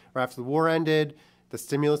 right? Or after the war ended, the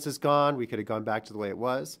stimulus is gone, we could have gone back to the way it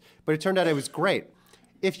was. But it turned out it was great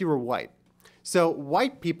if you were white. So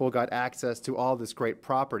white people got access to all this great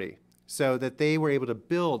property so that they were able to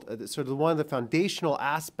build sort of one of the foundational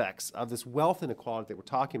aspects of this wealth inequality that we're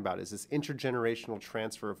talking about is this intergenerational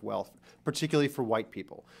transfer of wealth, particularly for white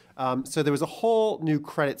people. So there was a whole new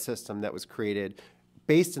credit system that was created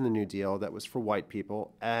based in the New Deal that was for white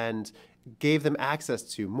people and gave them access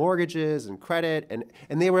to mortgages and credit,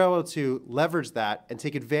 and they were able to leverage that and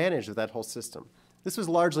take advantage of that whole system. This was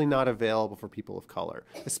largely not available for people of color,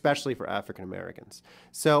 especially for African Americans.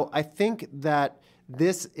 So I think that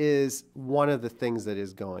this is one of the things that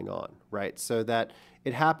is going on, right? So that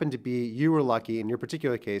it happened to be, you were lucky, in your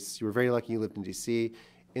particular case, you were very lucky you lived in DC.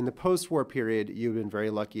 In the post-war period, you've been very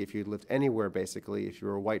lucky if you'd lived anywhere, basically, if you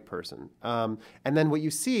were a white person. And then what you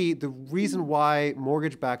see, the reason why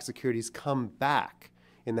mortgage-backed securities come back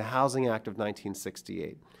in the Housing Act of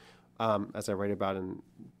 1968, as I write about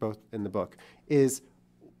in the book, is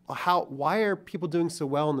why are people doing so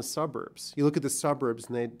well in the suburbs? You look at the suburbs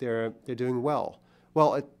and they're doing well.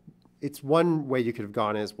 Well, it's one way you could have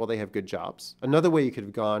gone is, well, they have good jobs. Another way you could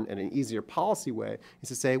have gone, and an easier policy way, is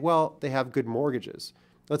to say, well, they have good mortgages.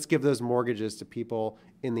 Let's give those mortgages to people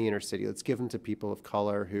in the inner city. Let's give them to people of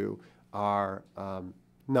color who are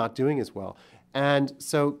not doing as well. And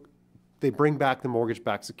so they bring back the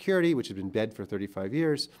mortgage-backed security, which had been dead for 35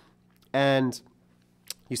 years, and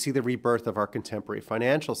you see the rebirth of our contemporary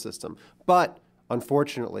financial system. But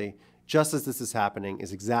unfortunately, just as this is happening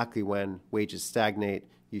is exactly when wages stagnate.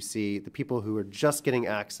 You see the people who are just getting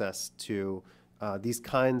access to these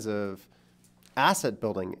kinds of asset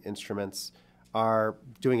building instruments are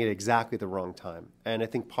doing it exactly the wrong time. And I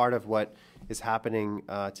think part of what is happening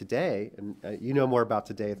today, and you know more about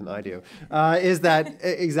today than I do, is that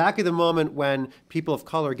exactly the moment when people of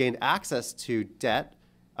color gained access to debt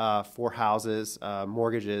for houses,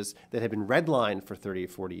 mortgages that had been redlined for 30 or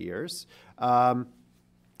 40 years,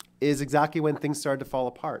 is exactly when things started to fall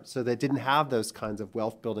apart. So they didn't have those kinds of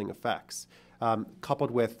wealth-building effects,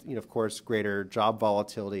 coupled with, of course, greater job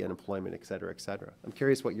volatility, unemployment, et cetera, et cetera. I'm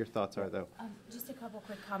curious what your thoughts are, though. Just a couple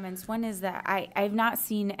quick comments. One is that I've not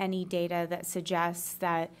seen any data that suggests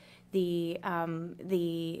that the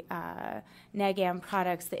neg-am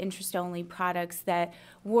products, the interest-only products that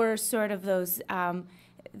were sort of those,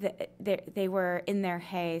 they were in their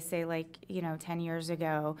hay, say 10 years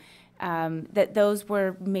ago, that those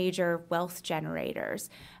were major wealth generators.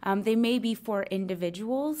 They may be for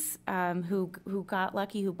individuals who got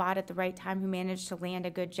lucky, who bought at the right time, who managed to land a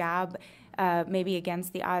good job, maybe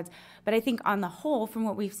against the odds. But I think on the whole, from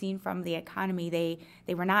what we've seen from the economy,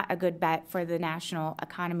 they were not a good bet for the national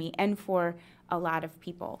economy and for a lot of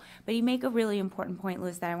people. But you make a really important point,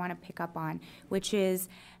 Liz, that I want to pick up on, which is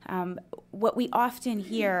what we often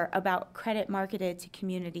hear about credit marketed to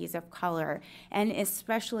communities of color, and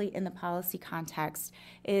especially in the policy context,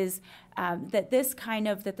 is that the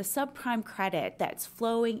subprime credit that's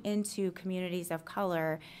flowing into communities of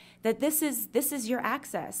color, that this is your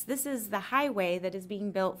access. This is the highway that is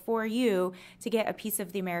being built for you to get a piece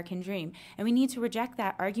of the American dream. And we need to reject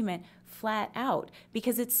that argument flat out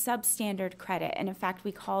because it's substandard credit. And in fact,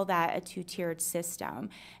 we call that a two-tiered system.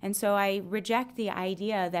 And so I reject the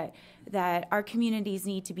idea that our communities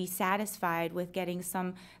need to be satisfied with getting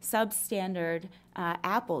some substandard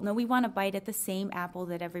apple. No, we want to bite at the same apple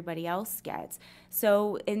that everybody else gets.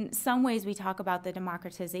 So in some ways we talk about the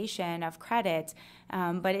democratization of credit,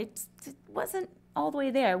 but it wasn't all the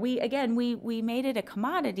way there. We made it a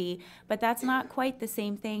commodity, but that's not quite the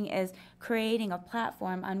same thing as creating a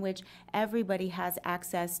platform on which everybody has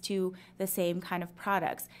access to the same kind of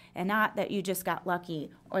products, and not that you just got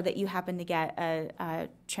lucky or that you happen to get a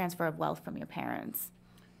transfer of wealth from your parents.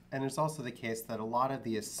 And it's also the case that a lot of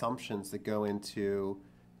the assumptions that go into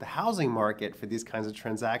the housing market for these kinds of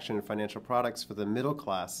transaction and financial products for the middle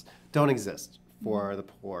class don't exist for the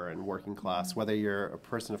poor and working class, whether you're a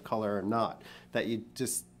person of color or not. That you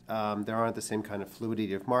just, there aren't the same kind of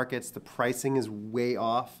fluidity of markets. The pricing is way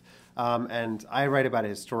off. And I write about it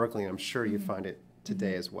historically, and I'm sure you find it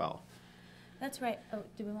today as well. That's right. Oh,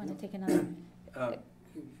 do we want to take another?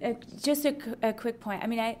 Just a quick point. I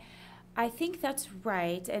mean, I think that's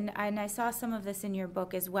right, and I saw some of this in your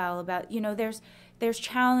book as well about, there's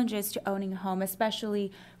challenges to owning a home,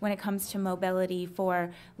 especially when it comes to mobility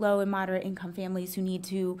for low and moderate income families who need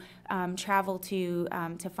to travel to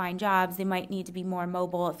find jobs. They might need to be more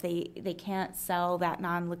mobile if they can't sell that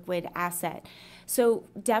non-liquid asset. So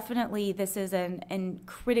definitely this is a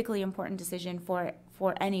critically important decision for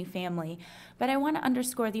any family. But I want to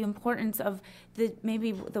underscore the importance of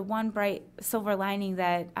maybe the one bright silver lining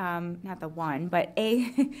that, not the one, but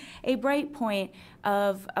a bright point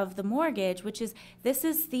of the mortgage, which is this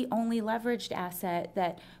is the only leveraged asset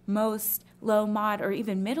that most low, mod, or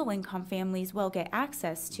even middle income families will get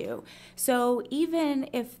access to. So even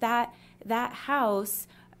if that house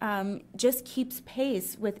just keeps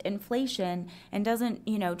pace with inflation and doesn't,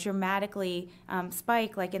 dramatically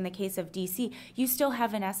spike like in the case of DC, you still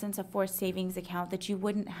have in essence a forced savings account that you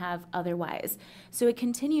wouldn't have otherwise. So it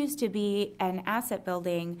continues to be an asset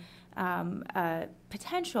building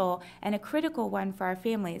potential and a critical one for our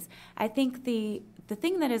families. I think the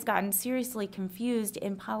thing that has gotten seriously confused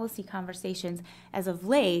in policy conversations as of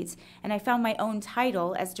late, and I found my own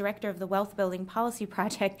title as director of the Wealth Building Policy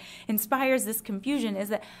Project inspires this confusion, is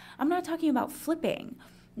that I'm not talking about flipping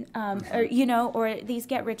or these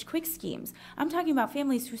get-rich-quick schemes. I'm talking about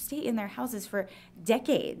families who stay in their houses for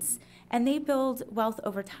decades, and they build wealth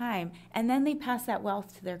over time, and then they pass that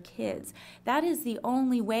wealth to their kids. That is the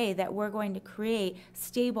only way that we're going to create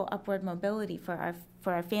stable upward mobility for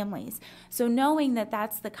our families. So knowing that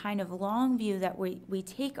that's the kind of long view that we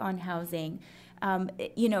take on housing,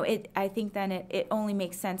 I think then it only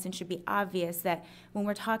makes sense and should be obvious that when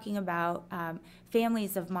we're talking about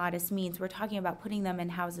families of modest means, we're talking about putting them in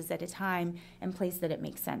houses at a time and place that it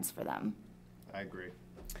makes sense for them. I agree.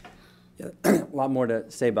 Yeah, a lot more to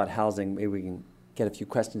say about housing. Maybe we can get a few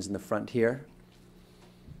questions in the front here.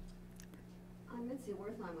 I'm Mitzi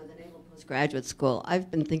Wertheim with the Naval Postgraduate School.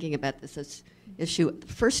 I've been thinking about this issue the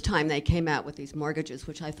first time they came out with these mortgages,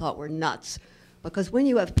 which I thought were nuts. Because when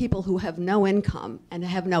you have people who have no income and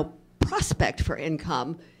have no prospect for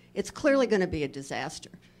income, it's clearly going to be a disaster.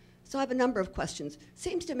 So I have a number of questions.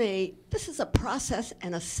 Seems to me this is a process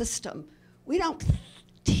and a system. We don't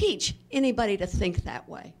teach anybody to think that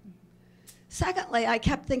way. Secondly, I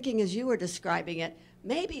kept thinking as you were describing it,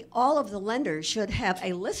 maybe all of the lenders should have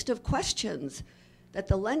a list of questions that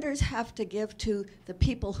the lenders have to give to the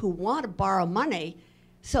people who want to borrow money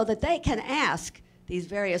so that they can ask these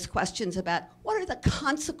various questions about what are the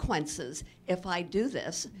consequences if I do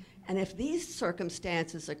this, and if these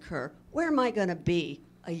circumstances occur, where am I going to be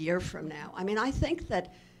a year from now? I mean, I think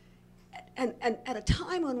that, and at a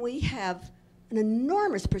time when we have an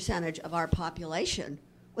enormous percentage of our population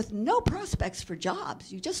with no prospects for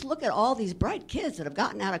jobs, you just look at all these bright kids that have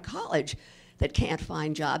gotten out of college that can't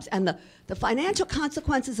find jobs, and the financial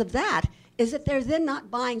consequences of that is that they're then not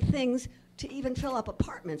buying things to even fill up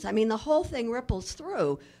apartments. I mean, the whole thing ripples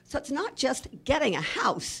through. So it's not just getting a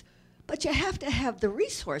house, but you have to have the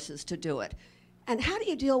resources to do it. And how do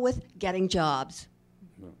you deal with getting jobs?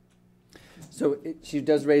 So she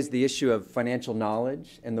does raise the issue of financial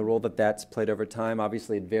knowledge and the role that that's played over time.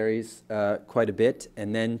 Obviously, it varies quite a bit.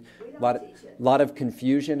 And then a lot of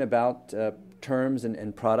confusion about terms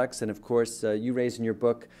and products. And of course, you raise in your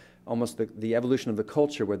book almost the evolution of the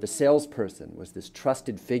culture where the salesperson was this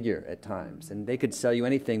trusted figure at times. And they could sell you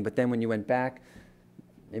anything, but then when you went back,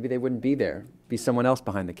 maybe they wouldn't be there, be someone else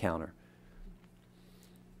behind the counter.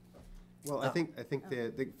 Well, I think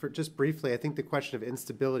for just briefly, I think the question of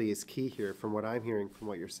instability is key here from what I'm hearing from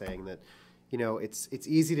what you're saying, that, you know, it's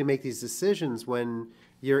easy to make these decisions when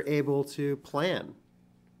you're able to plan.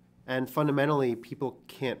 And fundamentally, people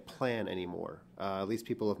can't plan anymore, at least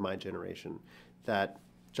people of my generation, that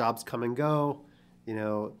jobs come and go, you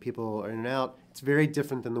know, people are in and out. It's very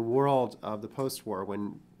different than the world of the post-war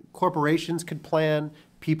when corporations could plan,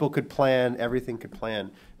 people could plan, everything could plan.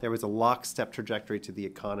 There was a lockstep trajectory to the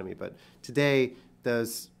economy. But today,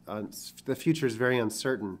 the future is very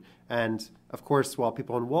uncertain. And of course, while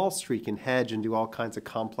people on Wall Street can hedge and do all kinds of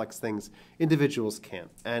complex things, individuals can't.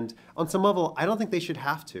 And on some level, I don't think they should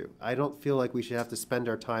have to. I don't feel like we should have to spend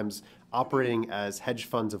our times operating as hedge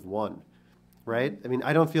funds of one. Right? I mean,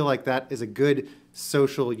 I don't feel like that is a good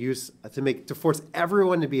social use to force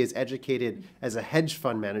everyone to be as educated as a hedge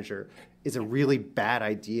fund manager is a really bad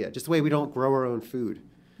idea. Just the way we don't grow our own food.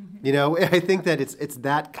 You know, I think that it's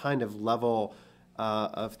that kind of level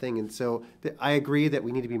of thing. And so I agree that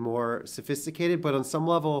we need to be more sophisticated, but on some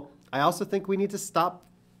level, I also think we need to stop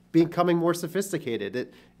becoming more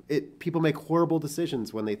sophisticated. People make horrible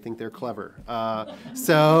decisions when they think they're clever.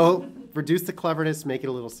 So reduce the cleverness, make it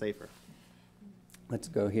a little safer. Let's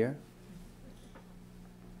go here.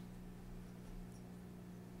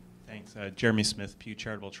 Thanks. Jeremy Smith, Pew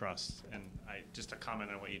Charitable Trust. And just a comment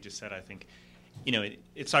on what you just said, I think, you know,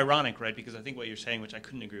 it's ironic, right? Because I think what you're saying, which I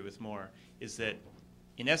couldn't agree with more, is that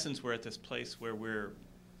in essence we're at this place where we're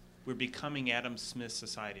becoming Adam Smith's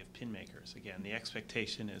society of pin makers. Again, the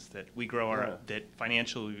expectation is that we grow that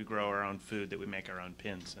financially we grow our own food, that we make our own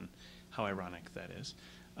pins, and how ironic that is.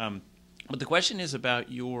 But the question is about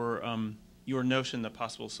your notion, the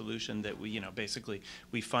possible solution that we, you know, basically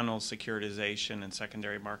we funnel securitization and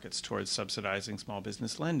secondary markets towards subsidizing small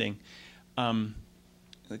business lending.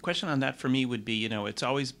 The question on that for me would be, you know, it's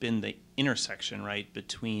always been the intersection, right,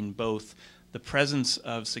 between both the presence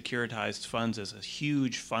of securitized funds as a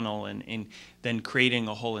huge funnel and then creating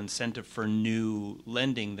a whole incentive for new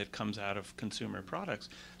lending that comes out of consumer products.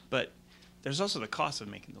 But there's also the cost of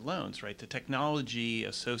making the loans, right? The technology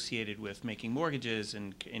associated with making mortgages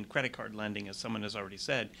and credit card lending, as someone has already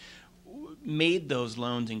said, made those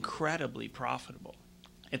loans incredibly profitable.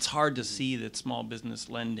 It's hard to see that small business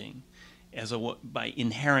lending, by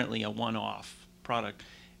inherently a one-off product,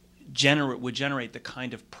 would generate the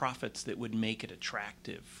kind of profits that would make it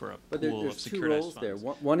attractive for a pool of securitized funds. But there's two roles there.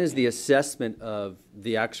 One is the assessment of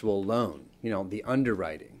the actual loan, you know, the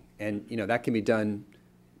underwriting, and you know that can be done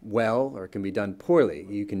well or it can be done poorly.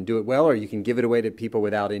 You can do it well or you can give it away to people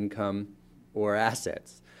without income or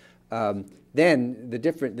assets. Then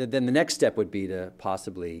the next step would be to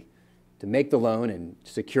possibly to make the loan and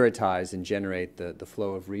securitize and generate the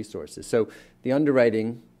flow of resources. So the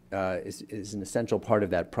underwriting is an essential part of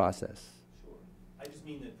that process. I just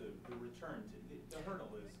mean that the return, the hurdle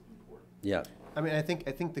is important. Yeah. I mean, I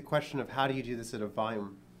think the question of how do you do this at a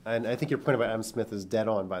volume, and I think your point about Adam Smith is dead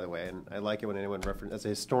on, by the way, and I like it when anyone references, as a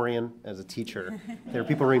historian, as a teacher, there are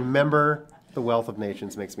people who remember the wealth of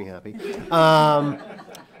nations, makes me happy.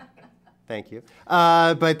 Thank you.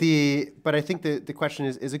 But I think the question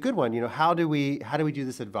is a good one. You know, how do we do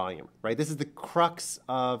this at volume, right? This is the crux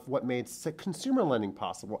of what made consumer lending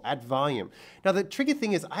possible, at volume. Now, the tricky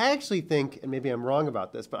thing is, I actually think, and maybe I'm wrong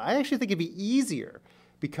about this, but I actually think it'd be easier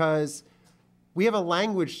because we have a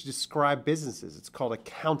language to describe businesses. It's called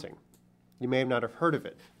accounting. You may not have heard of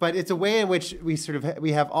it, but it's a way in which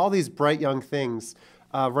we have all these bright young things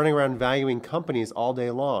running around valuing companies all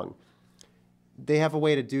day long. They have a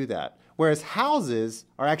way to do that. Whereas houses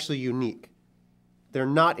are actually unique. They're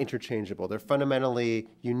not interchangeable. They're fundamentally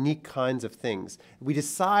unique kinds of things. We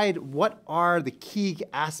decide what are the key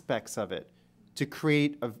aspects of it to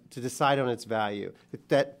decide on its value.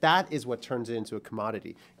 That is what turns it into a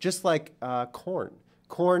commodity. Just like corn.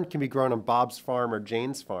 Corn can be grown on Bob's farm or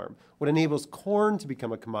Jane's farm. What enables corn to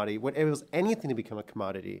become a commodity, what enables anything to become a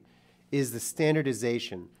commodity, is the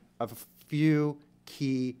standardization of a few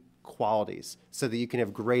key qualities so that you can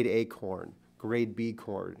have grade A corn, grade B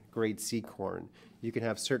corn, grade C corn. You can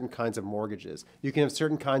have certain kinds of mortgages. You can have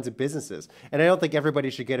certain kinds of businesses. And I don't think everybody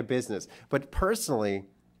should get a business. But personally,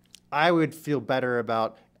 I would feel better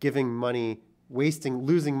about giving money,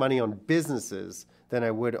 losing money on businesses than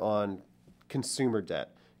I would on consumer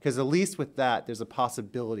debt. Because at least with that, there's a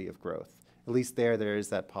possibility of growth. At least there is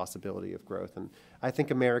that possibility of growth. And I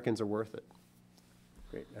think Americans are worth it.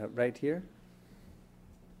 Great. Right here.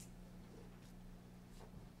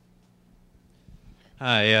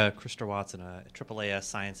 Hi, Christopher Watson, a AAAS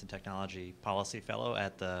Science and Technology Policy Fellow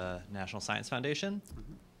at the National Science Foundation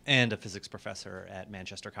and a physics professor at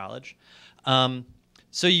Manchester College.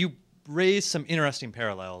 So you raised some interesting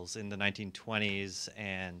parallels in the 1920s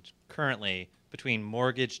and currently between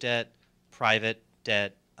mortgage debt, private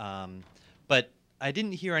debt, but I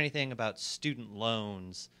didn't hear anything about student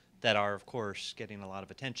loans that are, of course, getting a lot of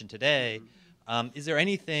attention today. Is there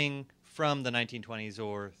anything from the 1920s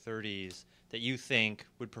or 30s that you think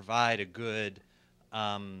would provide a good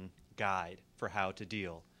guide for how to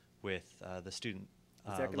deal with the student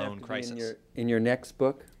loan crisis? In your next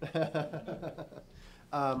book?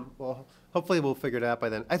 Well, hopefully we'll figure it out by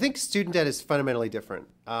then. I think student debt is fundamentally different.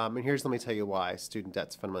 And let me tell you why student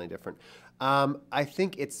debt's fundamentally different. I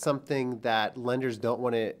think it's something that lenders don't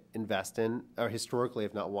want to invest in, or historically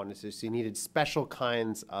have not wanted to. So you needed special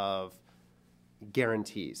kinds of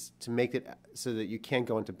guarantees to make it so that you can't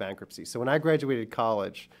go into bankruptcy. So when I graduated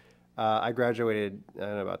college, I graduated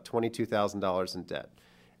about $22,000 in debt.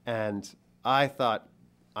 And I thought,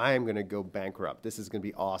 I am going to go bankrupt. This is going to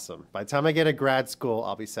be awesome. By the time I get to grad school,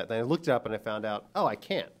 I'll be set. Then I looked it up and I found out, oh, I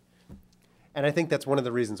can't. And I think that's one of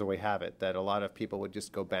the reasons why we have it, that a lot of people would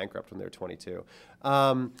just go bankrupt when they're 22.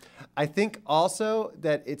 I think also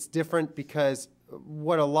that it's different because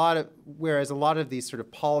whereas a lot of these sort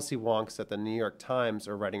of policy wonks at the New York Times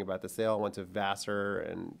are writing about this, they all went to Vassar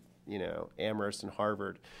and Amherst and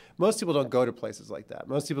Harvard. Most people don't go to places like that.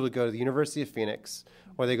 Most people go to the University of Phoenix,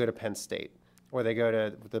 or they go to Penn State, or they go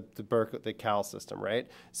to the Berkeley, the Cal system, right?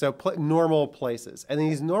 So normal places. And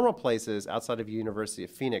these normal places outside of University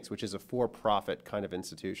of Phoenix, which is a for-profit kind of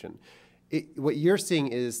institution, what you're seeing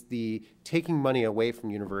is the taking money away from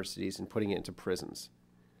universities and putting it into prisons.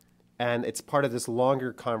 And it's part of this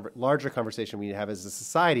larger conversation we have as a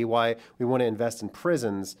society, why we want to invest in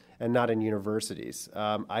prisons and not in universities.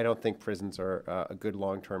 I don't think prisons are a good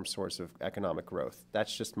long-term source of economic growth.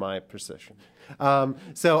 That's just my position.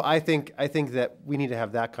 So I think that we need to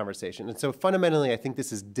have that conversation. And so fundamentally, I think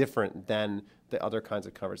this is different than the other kinds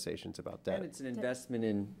of conversations about debt. And it's an investment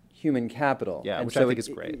in human capital. Yeah, and which so I think is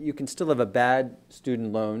great. You can still have a bad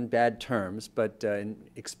student loan, bad terms, but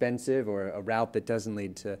expensive, or a route that doesn't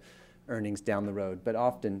lead to earnings down the road, but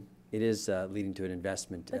often it is leading to an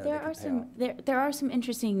investment. But there are some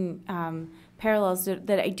interesting parallels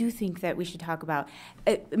that I do think that we should talk about.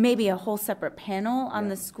 Maybe a whole separate panel on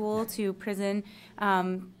the school to prison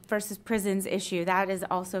versus prisons issue. That is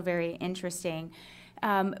also very interesting.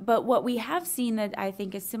 But what we have seen that I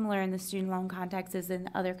think is similar in the student loan context as in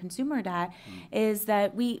other consumer debt is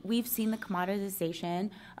that we've seen the commoditization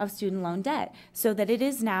of student loan debt, so that it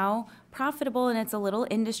is now profitable and it's a little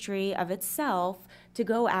industry of itself to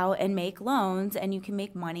go out and make loans, and you can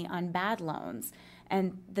make money on bad loans.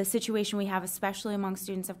 And the situation we have, especially among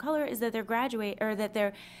students of color, is that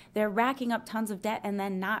they're racking up tons of debt and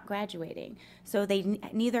then not graduating. So they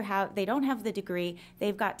don't have the degree,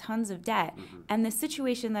 they've got tons of debt. And the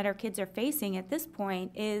situation that our kids are facing at this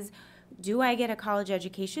point is do I get a college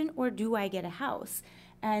education or do I get a house?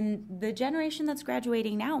 And the generation that's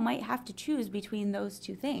graduating now might have to choose between those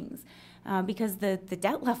two things because the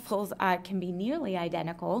debt levels can be nearly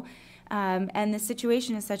identical. And the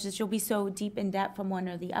situation is such that you'll be so deep in debt from one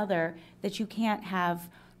or the other that you can't have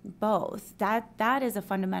both. That is a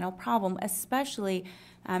fundamental problem, especially,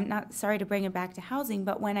 not sorry to bring it back to housing,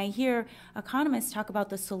 but when I hear economists talk about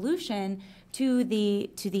the solution to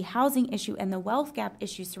the housing issue and the wealth gap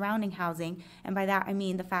issue surrounding housing, and by that I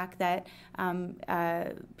mean the fact that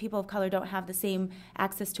people of color don't have the same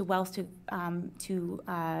access to wealth to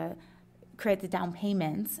create the down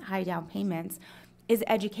payments, high down payments, is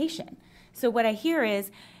education. So what I hear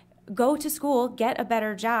is, go to school, get a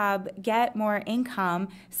better job, get more income,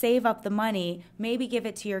 save up the money, maybe give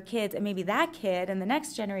it to your kids, and maybe that kid and the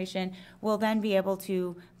next generation will then be able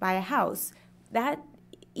to buy a house.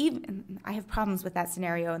 Even I have problems with that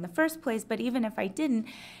scenario in the first place, but even if I didn't,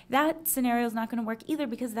 that scenario is not going to work either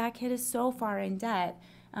because that kid is so far in debt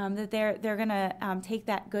that they're going to take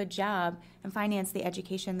that good job and finance the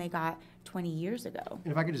education they got 20 years ago.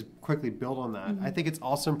 And if I could just quickly build on that, I think it's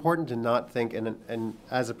also important to not think, and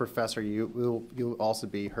as a professor, you'll also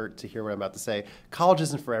be hurt to hear what I'm about to say, college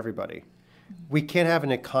isn't for everybody. We can't have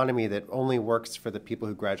an economy that only works for the people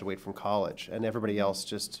who graduate from college and everybody else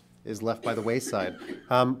just is left by the wayside.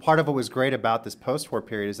 Part of what was great about this post-war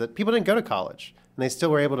period is that people didn't go to college and they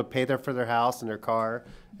still were able to pay for their house and their car,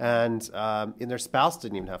 and their spouse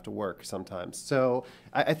didn't even have to work sometimes. So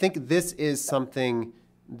I think this is something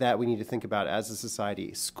that we need to think about as a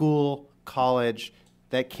society. School, college,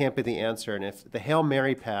 that can't be the answer. And if the Hail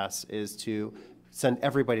Mary pass is to send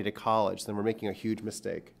everybody to college, then we're making a huge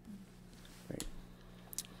mistake. Great.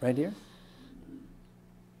 Right here.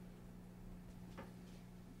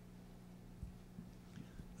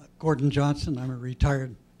 Gordon Johnson. I'm a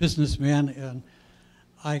retired businessman, and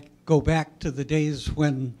I go back to the days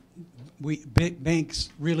when banks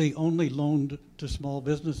really only loaned to small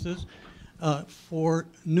businesses for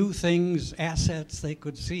new things, assets they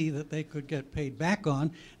could see that they could get paid back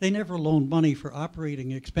on. They never loaned money for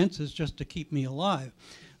operating expenses just to keep me alive.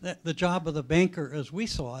 The job of the banker, as we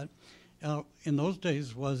saw it, in those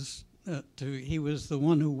days was he was the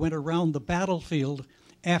one who went around the battlefield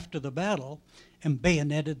after the battle and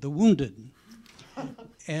bayoneted the wounded.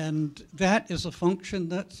 And that is a function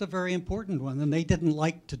that's a very important one. And they didn't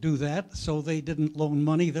like to do that, so they didn't loan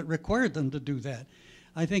money that required them to do that.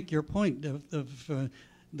 I think your point of the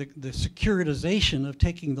securitization of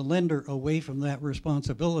taking the lender away from that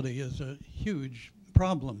responsibility is a huge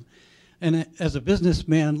problem. And as a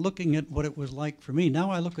businessman looking at what it was like for me,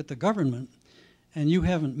 now I look at the government, and you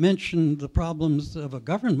haven't mentioned the problems of a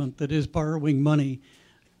government that is borrowing money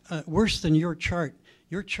worse than your chart.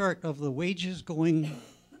 Your chart of the wages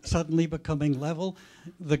suddenly becoming level,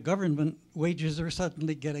 the government wages are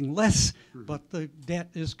suddenly getting less, but the debt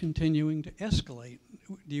is continuing to escalate.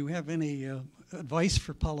 Do you have any advice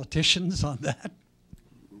for politicians on that?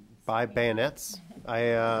 Buy bayonets.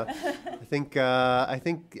 I think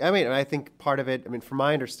part of it, from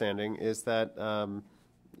my understanding, is that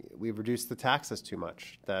we've reduced the taxes too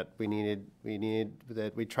much. That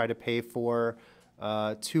we try to pay for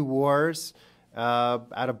 2 wars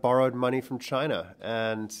out of borrowed money from China,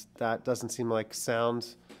 and that doesn't seem like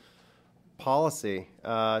sound policy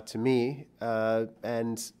to me.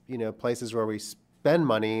 And places where we spend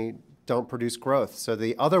money don't produce growth. So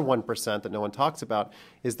the other 1% that no one talks about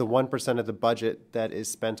is the 1% of the budget that is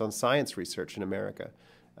spent on science research in America.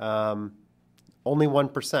 Only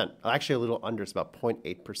 1%, actually a little under, it's about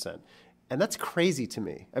 0.8%. And that's crazy to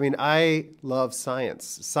me. I love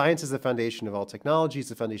science. Science is the foundation of all technology. It's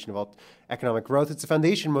the foundation of all economic growth. It's the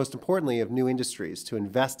foundation, most importantly, of new industries to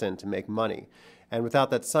invest in, to make money. And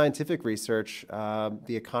without that scientific research,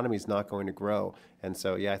 the economy is not going to grow. And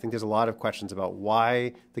so, I think there's a lot of questions about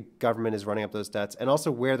why the government is running up those debts and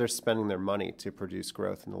also where they're spending their money to produce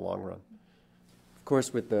growth in the long run. Of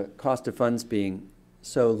course, with the cost of funds being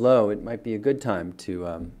so low, it might be a good time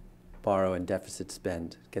to borrow and deficit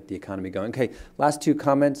spend, get the economy going. Okay, last 2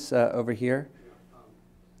 comments over here.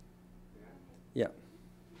 Yeah.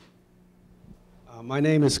 My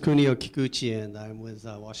name is Kunio Kikuchi, and I'm with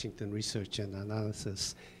Washington Research and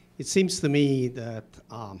Analysis. It seems to me that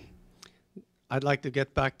I'd like to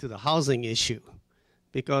get back to the housing issue,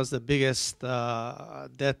 because the biggest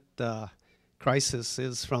debt crisis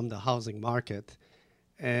is from the housing market.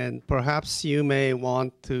 And perhaps you may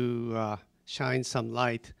want to shine some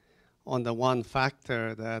light on the one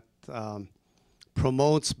factor that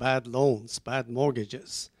promotes bad loans, bad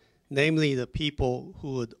mortgages, namely the people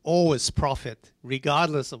who would always profit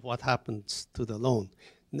regardless of what happens to the loan,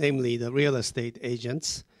 namely the real estate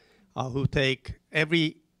agents who take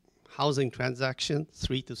every housing transaction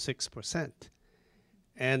 3 to 6%.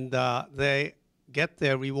 And they get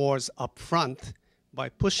their rewards up front by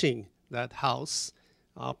pushing that house,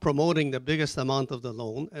 promoting the biggest amount of the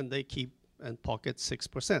loan, and they keep and pocket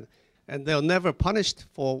 6%. And they're never punished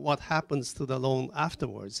for what happens to the loan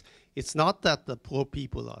afterwards. It's not that the poor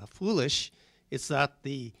people are foolish, it's that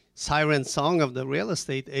the siren song of the real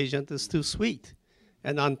estate agent is too sweet.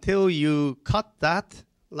 And until you cut that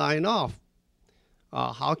line off,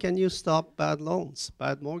 how can you stop bad loans,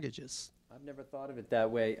 bad mortgages? I've never thought of it that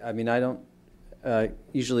way. I mean, I don't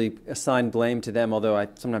usually assign blame to them, although I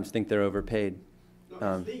sometimes think they're overpaid.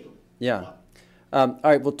 No, it's legal. Yeah. All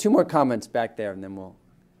right, well, two more comments back there, and then we'll...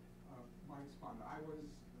 I was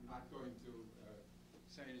not going to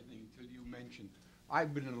say anything until you mentioned.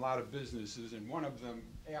 I've been in a lot of businesses, and one of them,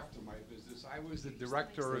 after my business, I was the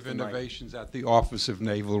Director of Innovations at the Office of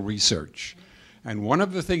Naval Research. And one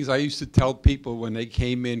of the things I used to tell people when they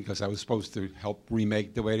came in, because I was supposed to help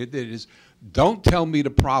remake the way they did, is don't tell me the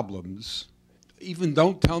problems, even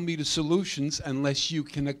don't tell me the solutions unless you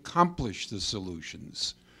can accomplish the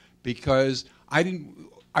solutions. Because I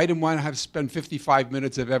didn't want to have spent 55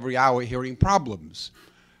 minutes of every hour hearing problems.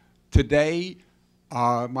 Today,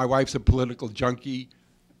 my wife's a political junkie.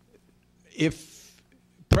 If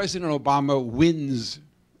President Obama wins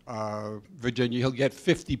Virginia, he'll get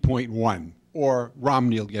 50.1, or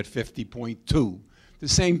Romney will get 50.2. The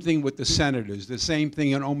same thing with the senators, the same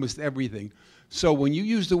thing in almost everything. So when you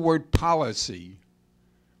use the word policy,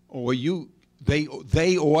 or they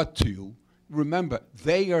ought to, remember,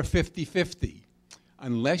 they are 50-50.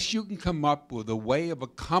 Unless you can come up with a way of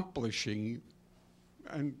accomplishing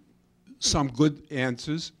and some good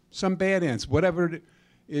answers, some bad answers, whatever it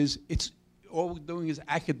is, it's all we're doing is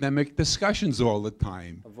academic discussions all the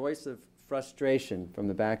time. A voice of frustration from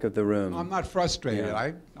the back of the room. I'm not frustrated.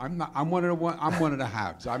 Yeah. I'm one of the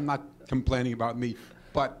haves. I'm not complaining about me,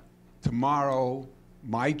 but tomorrow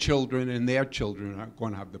my children and their children are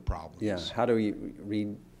going to have the problems. Yeah. How do we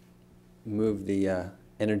remove the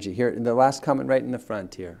energy here? The last comment right in the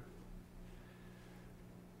front here.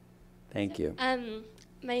 Thank you.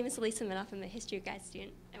 My name is Lisa Minoff. I'm a history grad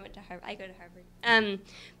student. I go to Harvard.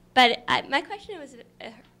 But my question was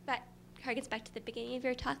harkens back to the beginning of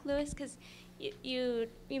your talk, Louis, because you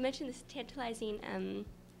mentioned this tantalizing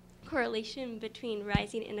correlation between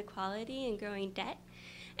rising inequality and growing debt.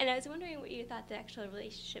 And I was wondering what you thought the actual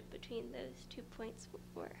relationship between those 2 points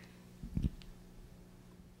were.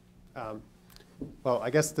 Well, I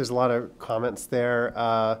guess there's a lot of comments there.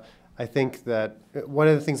 I think that one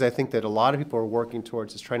of the things I think that a lot of people are working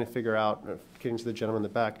towards is trying to figure out, getting to the gentleman in the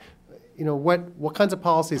back, you know, what kinds of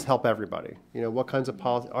policies help everybody? You know, what kinds of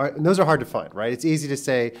policies, and those are hard to find, right? It's easy to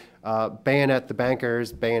say bayonet the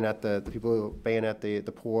bankers, bayonet the people who bayonet the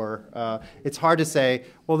poor. It's hard to say,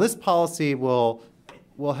 well, this policy will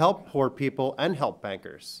help poor people and help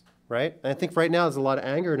bankers, right? And I think right now there's a lot of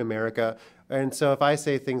anger in America. And so if I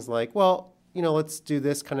say things like, well, you know, let's do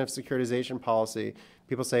this kind of securitization policy,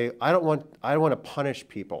 people say, I don't want to punish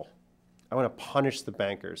people. I want to punish the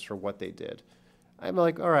bankers for what they did. I'm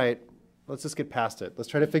like, all right, let's just get past it. Let's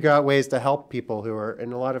try to figure out ways to help people who are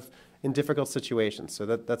in difficult situations. So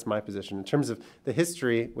that's my position. In terms of the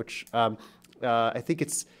history, which I think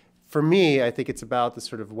it's, for me, I think it's about the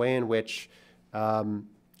sort of way in which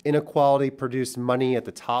inequality produced money at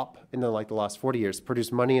the top in the last 40 years,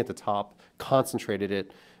 produced money at the top, concentrated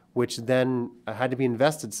it, which then had to be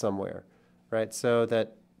invested somewhere, right? So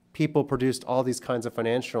that people produced all these kinds of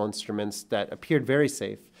financial instruments that appeared very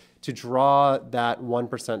safe to draw that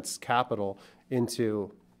 1% capital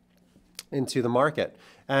into the market.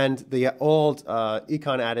 And the old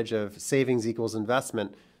econ adage of savings equals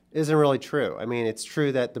investment isn't really true. I mean, it's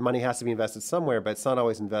true that the money has to be invested somewhere, but it's not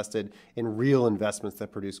always invested in real investments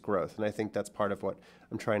that produce growth. And I think that's part of what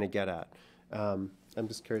I'm trying to get at. I'm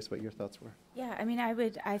just curious what your thoughts were. Yeah, I mean,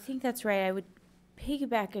 I think that's right. I would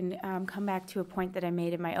piggyback and come back to a point that I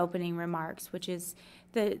made in my opening remarks, which is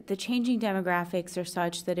the changing demographics are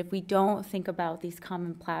such that if we don't think about these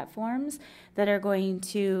common platforms that are going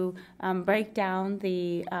to break down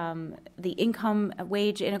the income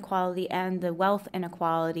wage inequality and the wealth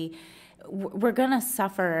inequality, we're going to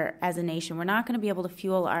suffer as a nation. We're not going to be able to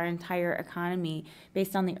fuel our entire economy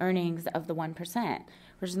based on the earnings of the 1%.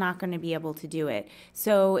 We're just not going to be able to do it.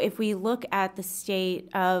 So if we look at the state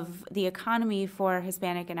of the economy for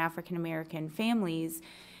Hispanic and African American families,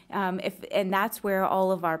 And that's where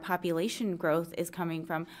all of our population growth is coming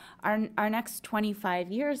from. Our next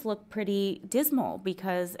 25 years look pretty dismal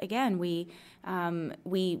because, again, we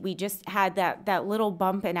just had that little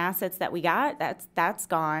bump in assets that we got. That's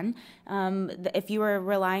gone. If you were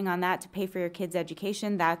relying on that to pay for your kids'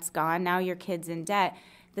 education, that's gone. Now your kid's in debt.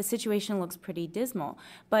 The situation looks pretty dismal.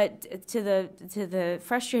 But to the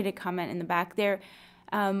frustrated comment in the back there,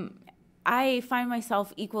 I find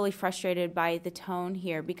myself equally frustrated by the tone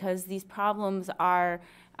here because these problems are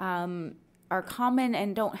common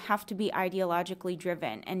and don't have to be ideologically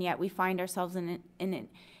driven, and yet we find ourselves in an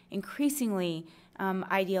increasingly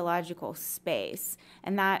ideological space,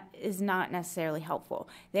 and that is not necessarily helpful.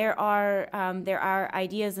 There are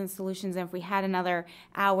ideas and solutions, and if we had another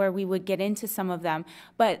hour, we would get into some of them,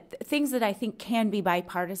 but things that I think can be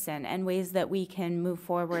bipartisan and ways that we can move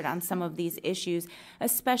forward on some of these issues,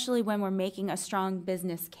 especially when we're making a strong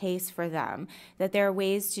business case for them, that there are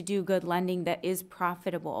ways to do good lending that is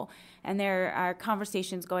profitable. And there are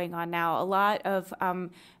conversations going on now, a lot of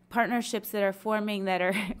partnerships that are forming that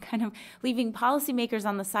are kind of leaving policymakers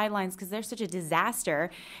on the sidelines because they're such a disaster,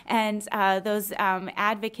 and those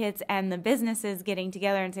advocates and the businesses getting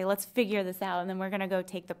together and say, let's figure this out, and then we're going to go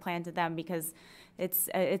take the plan to them because it's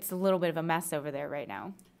a little bit of a mess over there right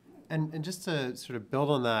now. And just to sort of build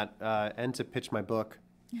on that and to pitch my book,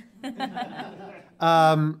 in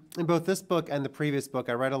both this book and the previous book,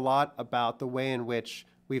 I write a lot about the way in which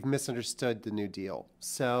we've misunderstood the New Deal.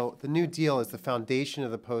 So the New Deal is the foundation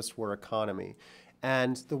of the post-war economy.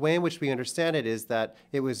 And the way in which we understand it is that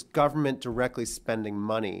it was government directly spending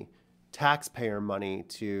money, taxpayer money,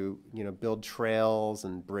 to build trails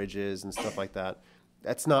and bridges and stuff like that.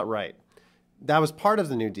 That's not right. That was part of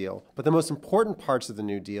the New Deal. But the most important parts of the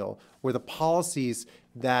New Deal were the policies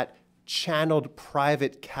that channeled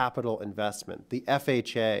private capital investment. The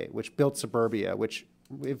FHA, which built suburbia, which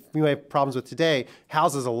if we have problems with today,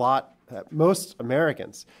 houses a lot, most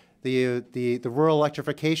Americans. The Rural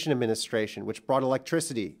Electrification Administration, which brought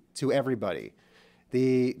electricity to everybody,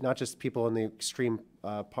 not just people in the extreme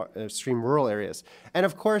rural areas. And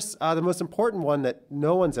of course, the most important one that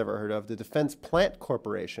no one's ever heard of, the Defense Plant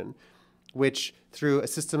Corporation, which through a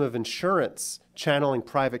system of insurance, channeling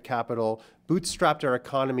private capital, bootstrapped our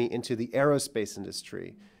economy into the aerospace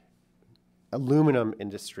industry, aluminum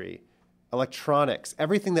industry, electronics,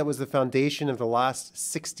 everything that was the foundation of the last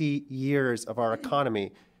 60 years of our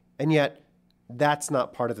economy. And yet, that's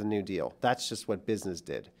not part of the New Deal. That's just what business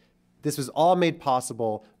did. This was all made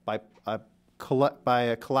possible by a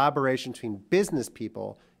collaboration between business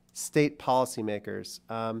people, state policymakers,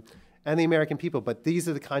 and the American people. But these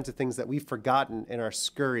are the kinds of things that we've forgotten in our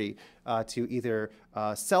scurry to either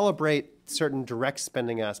celebrate certain direct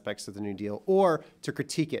spending aspects of the New Deal or to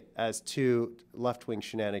critique it as too left-wing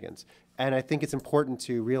shenanigans. And I think it's important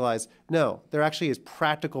to realize, no, there actually is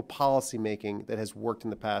practical policy making that has worked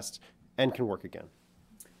in the past and can work again.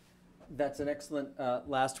 That's an excellent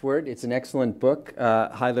last word. It's an excellent book.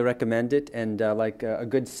 Highly recommend it. And like a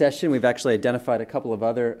good session, we've actually identified a couple of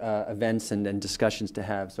other events and discussions to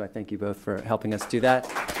have. So I thank you both for helping us do that.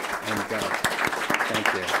 And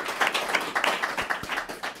thank you.